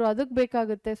ಎಲ್ಲಾದರೂ ಅದಕ್ಕೆ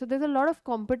ಬೇಕಾಗುತ್ತೆ. So there is a lot of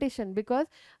competition because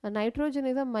nitrogen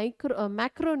is a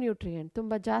ಮ್ಯಾಕ್ರೋನ್ಯೂಟ್ರಿಯೆಂಟ್,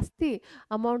 ತುಂಬ ಜಾಸ್ತಿ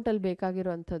ಅಮೌಂಟಲ್ಲಿ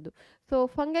ಬೇಕಾಗಿರುವಂಥದ್ದು. ಸೊ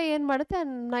ಫಂಗೈ ಏನು ಮಾಡುತ್ತೆ?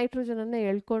 ನೈಟ್ರೋಜನನ್ನು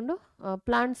ಎಳ್ಕೊಂಡು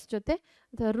ಪ್ಲಾಂಟ್ಸ್ ಜೊತೆ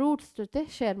ಅಥವಾ ರೂಟ್ಸ್ ಜೊತೆ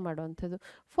ಶೇರ್ ಮಾಡುವಂಥದ್ದು.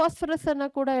 ಫಾಸ್ಫರಸನ್ನು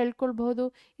ಕೂಡ ಎಳ್ಕೊಳ್ಬಹುದು,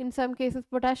 ಇನ್ ಸಮ್ ಕೇಸಸ್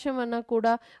ಪೊಟ್ಯಾಷಿಯಮನ್ನು ಕೂಡ,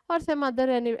 ಆರ್ ಸಮ್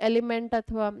ಅದರ್ ಎಲಿಮೆಂಟ್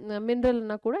ಅಥವಾ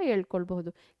ಮಿನರಲನ್ನು ಕೂಡ ಎಳ್ಕೊಳ್ಬಹುದು.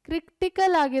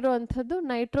 ಕ್ರಿಟಿಕಲ್ ಆಗಿರುವಂಥದ್ದು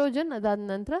ನೈಟ್ರೋಜನ್, ಅದಾದ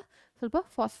ನಂತರ ಸ್ವಲ್ಪ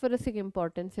ಫಾಸ್ಫರಸಿಗೆ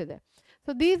ಇಂಪಾರ್ಟೆನ್ಸ್ ಇದೆ.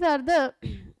 So these are the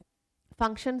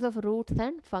functions of roots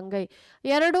and fungi.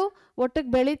 ಎರಡು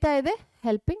ಒಟ್ಟಿಗೆ ಬೆಳೀತಾ ಇದೆ,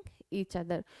 helping each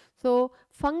other. So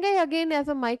fungi again as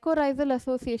a ಮೈಕೋರೈಸಲ್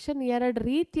association ಎರಡು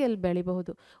ರೀತಿಯಲ್ಲಿ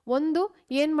ಬೆಳಿಬಹುದು. ಒಂದು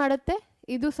ಏನು ಮಾಡುತ್ತೆ?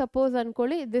 ಇದು ಸಪೋಸ್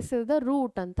ಅನ್ಕೊಳ್ಳಿ ದಿಸ್ ಇಸ್ ದ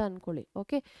ರೂಟ್ ಅಂತ ಅನ್ಕೊಳ್ಳಿ.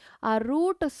 ಓಕೆ, ಆ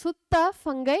ರೂಟ್ ಸುತ್ತ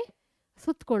ಫಂಗೈ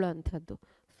ಸುತ್ತಕೊಳ್ಳೋ ಅಂಥದ್ದು,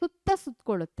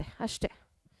 ಸುತ್ತಕೊಳ್ಳುತ್ತೆ ಅಷ್ಟೇ.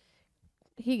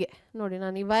 ಹೀಗೆ ನೋಡಿ,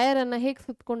 ನಾನು ಈ ವಯರನ್ನು ಹೇಗೆ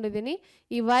ಸುತ್ತಕೊಂಡಿದ್ದೀನಿ,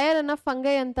 ಈ ವಯರನ್ನು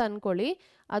ಫಂಗೈ ಅಂತ ಅನ್ಕೊಳ್ಳಿ,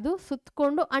 ಅದು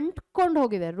ಸುತ್ತಕೊಂಡು ಅಂಟ್ಕೊಂಡು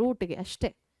ಹೋಗಿದೆ ರೂಟ್ಗೆ ಅಷ್ಟೇ.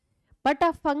 ಬಟ್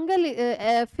ಆ ಫಂಗಲ್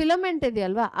ಫಿಲಮೆಂಟ್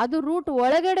ಇದೆಯಲ್ವಾ, ಅದು ರೂಟ್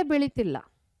ಒಳಗಡೆ ಬೆಳೀತಿಲ್ಲ.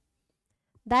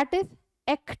 That is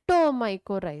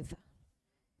ಎಕ್ಟೋಮೈಕೋರೈಸ್.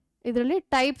 ಇದರಲ್ಲಿ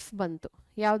ಟೈಪ್ಸ್ ಬಂತು.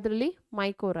 ಯಾವುದ್ರಲ್ಲಿ?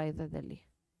 ಮೈಕೋರೈಸದಲ್ಲಿ.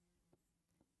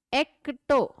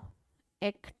 ಎಕ್ಟೋ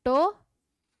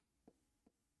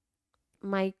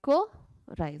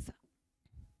ಮೈಕೋರೈಸ.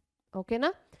 ಓಕೆನಾ?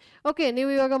 ಓಕೆ, ನೀವು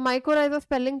ಇವಾಗ ಮೈಕೋರೈಸ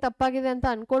ಸ್ಪೆಲ್ಲಿಂಗ್ ತಪ್ಪಾಗಿದೆ ಅಂತ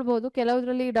ಅನ್ಕೊಳ್ಬಹುದು.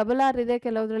 ಕೆಲವುದ್ರಲ್ಲಿ R ಇದೆ,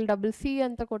 ಕೆಲವುದ್ರಲ್ಲಿ C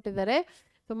ಅಂತ ಕೊಟ್ಟಿದ್ದಾರೆ.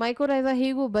 ಸೊ ಮೈಕೋರೈಸ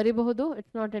ಹೀಗೂ ಬರಿಬಹುದು,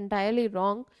 it's not entirely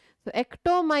wrong. So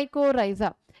ಎಕ್ಟೋಮೈಕೋರೈಸ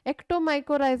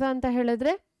ಅಂತ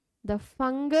ಹೇಳಿದ್ರೆ ದ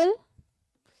ಫಂಗಲ್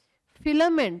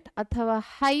ಫಿಲಮೆಂಟ್ ಅಥವಾ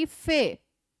hyphae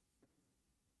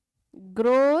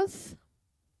grows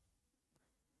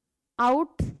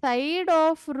outside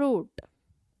of root,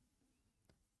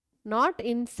 not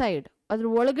inside. ಅದ್ರ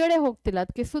ಒಳಗಡೆ ಹೋಗ್ತಿಲ್ಲ,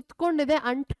 ಅದಕ್ಕೆ ಸುತ್ತಕೊಂಡಿದೆ,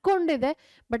 ಅಂಟ್ಕೊಂಡಿದೆ,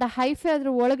 ಬಟ್ ಆ ಹೈಫೆ ಅದ್ರ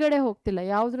ಒಳಗಡೆ ಹೋಗ್ತಿಲ್ಲ.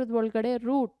 ಯಾವ್ದ್ರದ್ದು ಒಳಗಡೆ?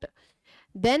 ರೂಟ್.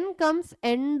 Then comes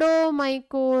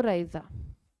ಎಂಡೋಮೈಕೋರೈಸ.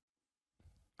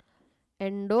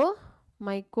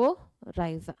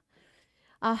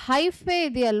 ಆ ಹೈಫೆ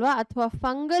ಇದೆಯಲ್ವಾ ಅಥವಾ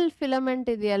ಫಂಗಲ್ ಫಿಲಮೆಂಟ್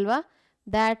ಇದೆಯಲ್ವಾ,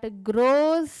 that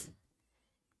gross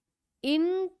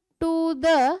into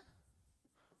the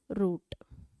root.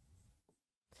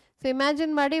 So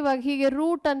imagine ಮಾಡಿ, ಇವಾಗ ಹೀಗೆ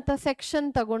ರೂಟ್ ಅಂತ ಸೆಕ್ಷನ್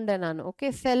ತಗೊಂಡೆ ನಾನು. ಓಕೆ,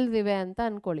 ಸೆಲ್ಸ್ ಇವೆ ಅಂತ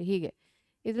ಅನ್ಕೊಳ್ಳಿ. ಹೀಗೆ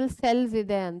ಇದ್ರಲ್ಲಿ ಸೆಲ್ಸ್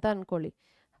ಇದೆ ಅಂತ ಅನ್ಕೊಳ್ಳಿ.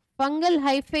 ಫಂಗಲ್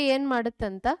ಹೈಫೆ ಏನ್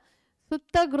ಮಾಡುತ್ತಂತ,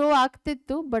 ಸುತ್ತ ಗ್ರೋ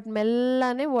ಆಗ್ತಿತ್ತು, ಬಟ್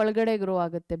ಮೆಲ್ಲನೆ ಒಳಗಡೆ ಗ್ರೋ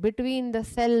ಆಗುತ್ತೆ. Between the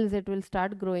cells it will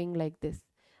start growing like this.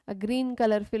 ಆ ಗ್ರೀನ್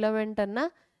ಕಲರ್ ಫಿಲಮೆಂಟ್ ಅನ್ನ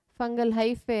ಫಂಗಲ್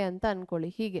ಹೈಫೆ ಅಂತ ಅನ್ಕೊಳ್ಳಿ.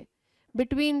 ಹೀಗೆ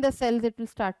between the cells it will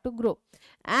start to grow.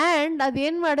 And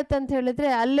ಅದೇನು ಮಾಡುತ್ತೆ ಅಂತ ಹೇಳಿದ್ರೆ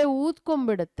ಅಲ್ಲೇ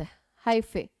ಊದ್ಕೊಂಡ್ಬಿಡುತ್ತೆ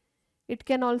hyphae. It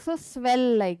can also swell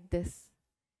like this.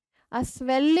 ಆ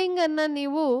ಸ್ವೆಲ್ಲಿಂಗ್ ಅನ್ನ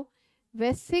ನೀವು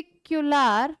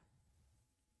ವೆಸಿಕ್ಯುಲಾರ್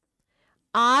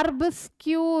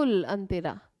ಆರ್ಬಿಸ್ಕ್ಯೂಲ್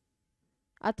ಅಂತೀರಾ,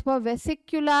 ಅಥವಾ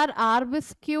ವೆಸಿಕ್ಯುಲಾರ್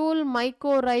ಆರ್ಬಿಸ್ಕ್ಯೂಲ್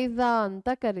ಮೈಕೋರೈಸಾ ಅಂತ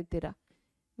ಕರಿತೀರಾ.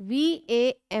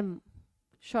 VAM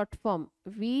short form,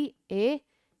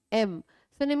 VAM.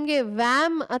 So ನಿಮಗೆ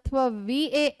ವ್ಯಾಮ್ ಅಥವಾ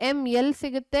VAM ಎಲ್ಲಿ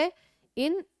ಸಿಗುತ್ತೆ?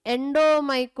 ಇನ್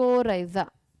ಎಂಡೋಮೈಕೋರೈಸಾ.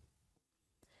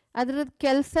 ಅದ್ರದ್ದು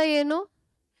ಕೆಲಸ ಏನು?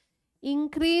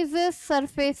 Increases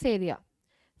surface area.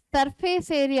 Surface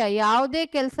area ಯಾವುದೇ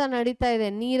ಕೆಲಸ ನಡೀತಾ ಇದೆ,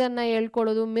 ನೀರನ್ನು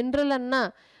ಎಳ್ಕೊಳ್ಳೋದು, ಮಿನರಲನ್ನು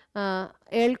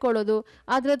ಎಳ್ಕೊಳ್ಳೋದು,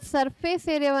 ಅದ್ರದ್ದು ಸರ್ಫೇಸ್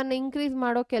ಏರಿಯಾವನ್ನು ಇನ್ಕ್ರೀಸ್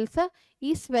ಮಾಡೋ ಕೆಲಸ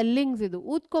ಈ ಸ್ವೆಲ್ಲಿಂಗ್ಸ್, ಇದು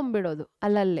ಊದ್ಕೊಂಡ್ಬಿಡೋದು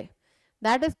ಅಲ್ಲಲ್ಲೇ.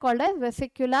 That is called as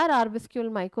ವೆಸಿಕ್ಯುಲಾರ್ ಆರ್ಬಿಸ್ಕ್ಯೂಲ್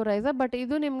mycorrhiza. But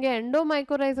ಇದು ನಿಮಗೆ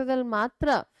ಎಂಡೋಮೈಕೋರೈಸಾದಲ್ಲಿ ಮಾತ್ರ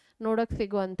ನೋಡೋಕೆ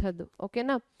ಸಿಗುವಂಥದ್ದು.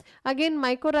 ಓಕೆನಾ? ಅಗೇನ್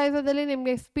ಮೈಕೋರೈಸಾದಲ್ಲಿ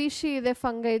ನಿಮಗೆ ಸ್ಪೀಶಿ ಇದೆ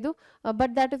ಫಂಗೈದು,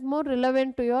 but that is more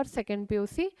relevant to your second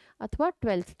PUC ಅಥವಾ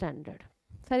 12th ಸ್ಟ್ಯಾಂಡರ್ಡ್.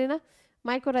 ಸರಿನಾ?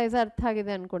 ಮೈಕೋರೈಸಾ ಅರ್ಥ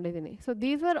ಆಗಿದೆ ಅನ್ಕೊಂಡಿದ್ದೀನಿ. So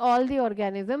these were all the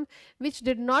organism which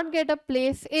did not get a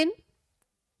place in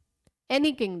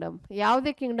any Kingdom.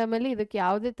 ಯಾವುದೇ ಕಿಂಗ್ಡಮಲ್ಲಿ ಇದಕ್ಕೆ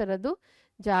ಯಾವುದೇ ಥರದ್ದು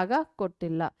ಜಾಗ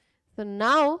ಕೊಟ್ಟಿಲ್ಲ. ಸೊ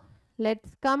ನಾವು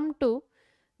let's come to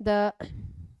the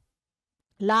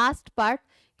last part.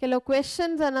 ಕೆಲವು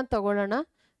ಕ್ವೆಶನ್ಸ್ ಅನ್ನ ತಗೊಳ್ಳೋಣ.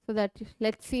 So that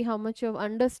let's see how much you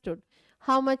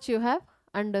have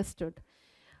understood.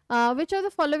 Which of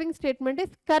the following statement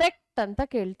is correct anta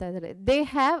kelta idare? They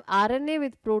have RNA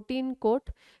with protein coat.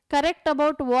 Correct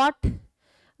about what?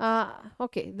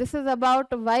 Okay, this is about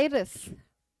virus.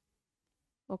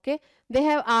 Okay, they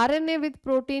have RNA with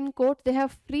protein coat. They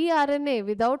have free RNA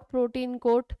without protein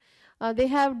coat. They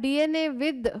have DNA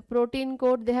with protein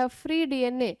coat. They have free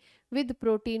DNA with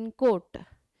protein coat.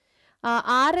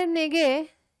 RNA ಗೆ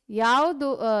ಯಾವುದು,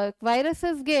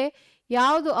 ವೈರಸಸ್ಗೆ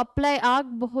ಯಾವುದು apply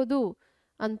ಆಗಬಹುದು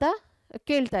ಅಂತ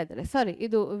ಕೇಳ್ತಾ ಇದ್ದಾರೆ. ಸಾರಿ,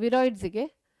 ಇದು ವಿರಾಯ್ಡ್ಸಿಗೆ.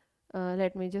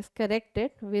 Let me just correct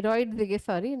it. ವಿರಾಯ್ಡ್ಸಿಗೆ,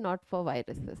 sorry, not for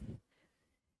viruses.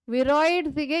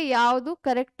 ವಿರಾಯ್ಡ್ಸಿಗೆ ಯಾವುದು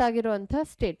correct ಆಗಿರುವಂಥ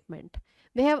statement?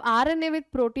 They have RNA with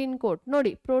protein coat.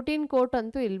 ನೋಡಿ, ಪ್ರೋಟೀನ್ ಕೋಟ್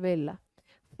ಅಂತೂ ಇಲ್ವೇ ಇಲ್ಲ.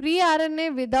 Free RNA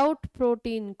without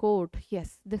protein coat,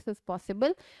 S, this is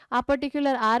possible. ಆ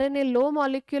particular RNA low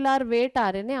molecular wait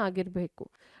RNA ಆಗಿರಬೇಕು.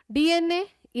 DNA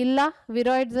ಇಲ್ಲ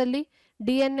viroids ಅಲ್ಲಿ,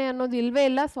 DNA ಅನ್ನೋದು ಇಲ್ವೇ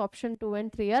ಇಲ್ಲ. So option 2 and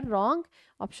 3 R wrong.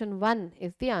 Option 1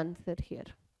 is the answer here.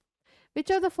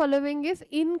 Which of the following is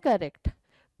incorrect?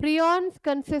 ಪ್ರಿಯಾನ್ಸ್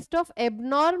consist of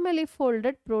ಎಬ್ನಾರ್ಮಲಿ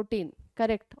folded protein.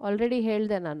 Correct, already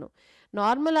ಹೇಳಿದೆ ನಾನು.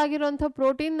 Normal ಆಗಿರುವಂಥ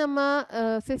protein ನಮ್ಮ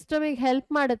ಸಿಸ್ಟಮಿಗೆ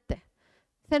ಹೆಲ್ಪ್ ಮಾಡುತ್ತೆ.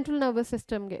 ಸೆಂಟ್ರಲ್ ನರ್ವಸ್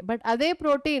ಸಿಸ್ಟಮ್ಗೆ. ಬಟ್ ಅದೇ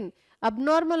ಪ್ರೋಟೀನ್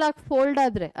ಅಬ್ನಾರ್ಮಲ್ ಆಗಿ ಫೋಲ್ಡ್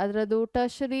ಆದರೆ, ಅದರದ್ದು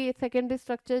ಟರ್ಷರಿ ಸೆಕೆಂಡರಿ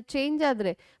ಸ್ಟ್ರಕ್ಚರ್ ಚೇಂಜ್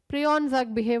ಆದರೆ ಪ್ರಿಯಾನ್ಸ್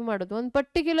ಆಗಿ ಬಿಹೇವ್ ಮಾಡೋದು. ಒಂದು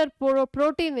ಪರ್ಟಿಕ್ಯುಲರ್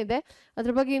ಪ್ರೋಟೀನ್ ಇದೆ,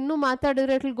 ಅದ್ರ ಬಗ್ಗೆ ಇನ್ನೂ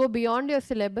ಮಾತಾಡಿದ್ರೆ it will go beyond your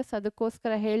syllabus,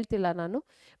 ಅದಕ್ಕೋಸ್ಕರ ಹೇಳ್ತಿಲ್ಲ ನಾನು.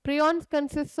 ಪ್ರಿಯಾನ್ಸ್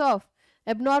consist of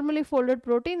abnormally folded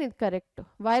protein, ಇದು correct.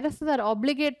 Viruses R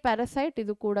obligate parasite,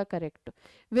 ಇದು ಕೂಡ correct.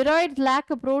 Viroids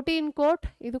lac protein coat,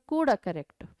 ಇದು ಕೂಡ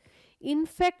correct.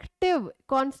 Infective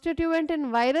constituent in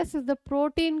virus is the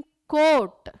protein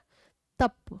coat,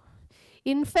 ತಪ್ಪು.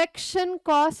 ಇನ್ಫೆಕ್ಷನ್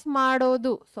ಕಾಸ್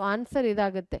ಮಾಡೋದು, ಸೊ ಆನ್ಸರ್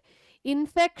ಇದಾಗುತ್ತೆ.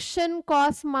 ಇನ್ಫೆಕ್ಷನ್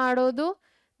ಕಾಸ್ ಮಾಡೋದು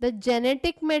ದ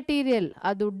ಜೆನೆಟಿಕ್ ಮೆಟೀರಿಯಲ್,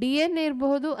 ಅದು DNA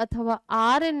ಇರಬಹುದು ಅಥವಾ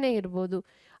RNA ಇರ್ಬೋದು.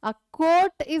 ಆ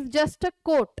coat is just a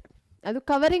coat, ಅದು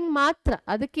ಕವರಿಂಗ್ ಮಾತ್ರ,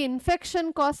 ಅದಕ್ಕೆ ಇನ್ಫೆಕ್ಷನ್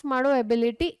ಕಾಸ್ ಮಾಡೋ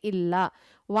ಎಬಿಲಿಟಿ ಇಲ್ಲ.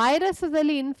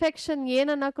 ವೈರಸದಲ್ಲಿ ಇನ್ಫೆಕ್ಷನ್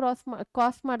ಏನನ್ನ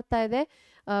ಕಾಸ್ ಮಾಡ್ತಾ ಇದೆ,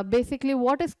 basically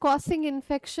what is causing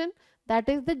infection, that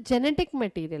is the genetic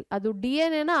material, ಅದು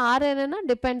DNA ನ RNA ನ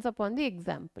depends upon the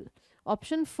example.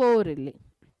 Option 4 ಇಲ್ಲಿ.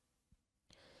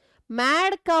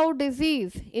 Mad cow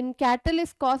disease in cattle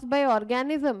is caused by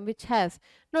organism which has,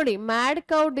 ನೋಡಿ mad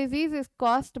cow disease is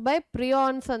caused by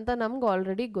ಪ್ರಿಯಾನ್ಸ್ ಅಂತ ನಮ್ಗೆ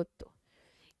already ಗೊತ್ತು.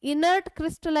 Inert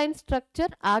crystalline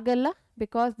structure ಆಗಲ್ಲ,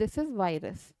 because this is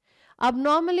virus.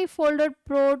 ಅಬ್ನಾರ್ಮಲಿ folded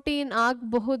protein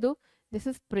ಆಗಬಹುದು, this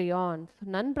is ಪ್ರಿಯಾನ್ಸ್.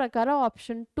 ನನ್ನ ಪ್ರಕಾರ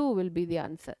option 2 will be the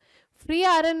answer. Free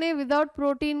RNA without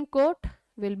protein coat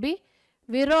will be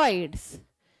viroids.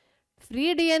 Free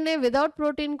DNA without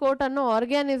protein coat ಅನ್ನೋ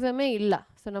ಆರ್ಗ್ಯಾನಿಸಮೇ ಇಲ್ಲ,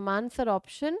 so ನಮ್ಮ answer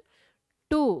option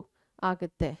 2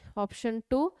 ಆಗುತ್ತೆ. Option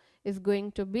 2 is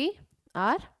going to B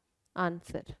R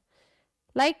answer.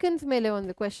 Lichens ಮೇಲೆ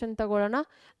ಒಂದು question ತಗೊಳ್ಳೋಣ.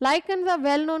 Lichens R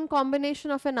well known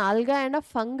combination of N alga and a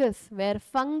fungus wear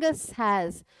fungus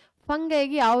has,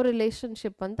 ಫಂಗೈಗೆ ಯಾವ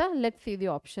relationship ಅಂತ let's see the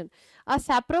option. ಆ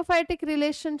saprophytic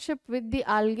relationship with the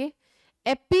algae.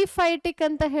 ಎಪಿಫೈಟಿಕ್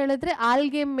ಅಂತ ಹೇಳಿದ್ರೆ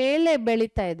algae ಮೇಲೆ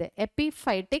ಬೆಳೀತಾ ಇದೆ,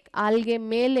 ಎಪಿಫೈಟಿಕ್ ಆಲ್ಗೆ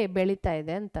ಮೇಲೆ ಬೆಳೀತಾ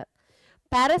ಇದೆ ಅಂತ.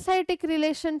 Parasitic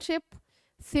relationship,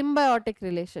 symbiotic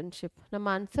relationship. ನಮ್ಮ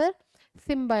answer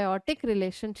symbiotic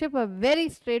relationship, a very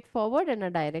straightforward and a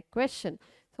direct question.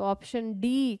 So option D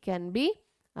can be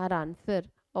our answer.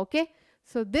 Okay,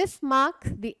 so this marks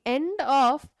the end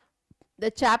of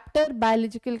the chapter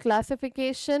biological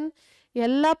classification.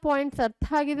 ಎಲ್ಲ points ಅರ್ಥ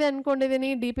ಆಗಿದೆ ಅನ್ಕೊಂಡಿದ್ದೀನಿ,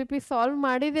 DPP solve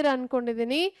ಮಾಡಿದ್ದೀರ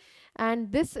ಅನ್ಕೊಂಡಿದ್ದೀನಿ. And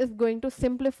this is going to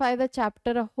simplify the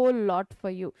chapter a hole lot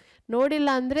for you. ನೋಡಿಲ್ಲ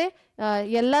ಅಂದರೆ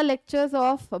ಎಲ್ಲ lectures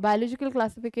of biological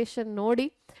classification ನೋಡಿ,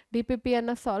 DPP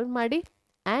ಅನ್ನು ಸಾಲ್ವ್ ಮಾಡಿ.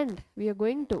 And we are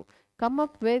going to come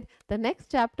up with the next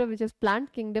chapter, which is plant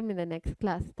kingdom, in the next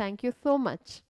class. Thank you so much.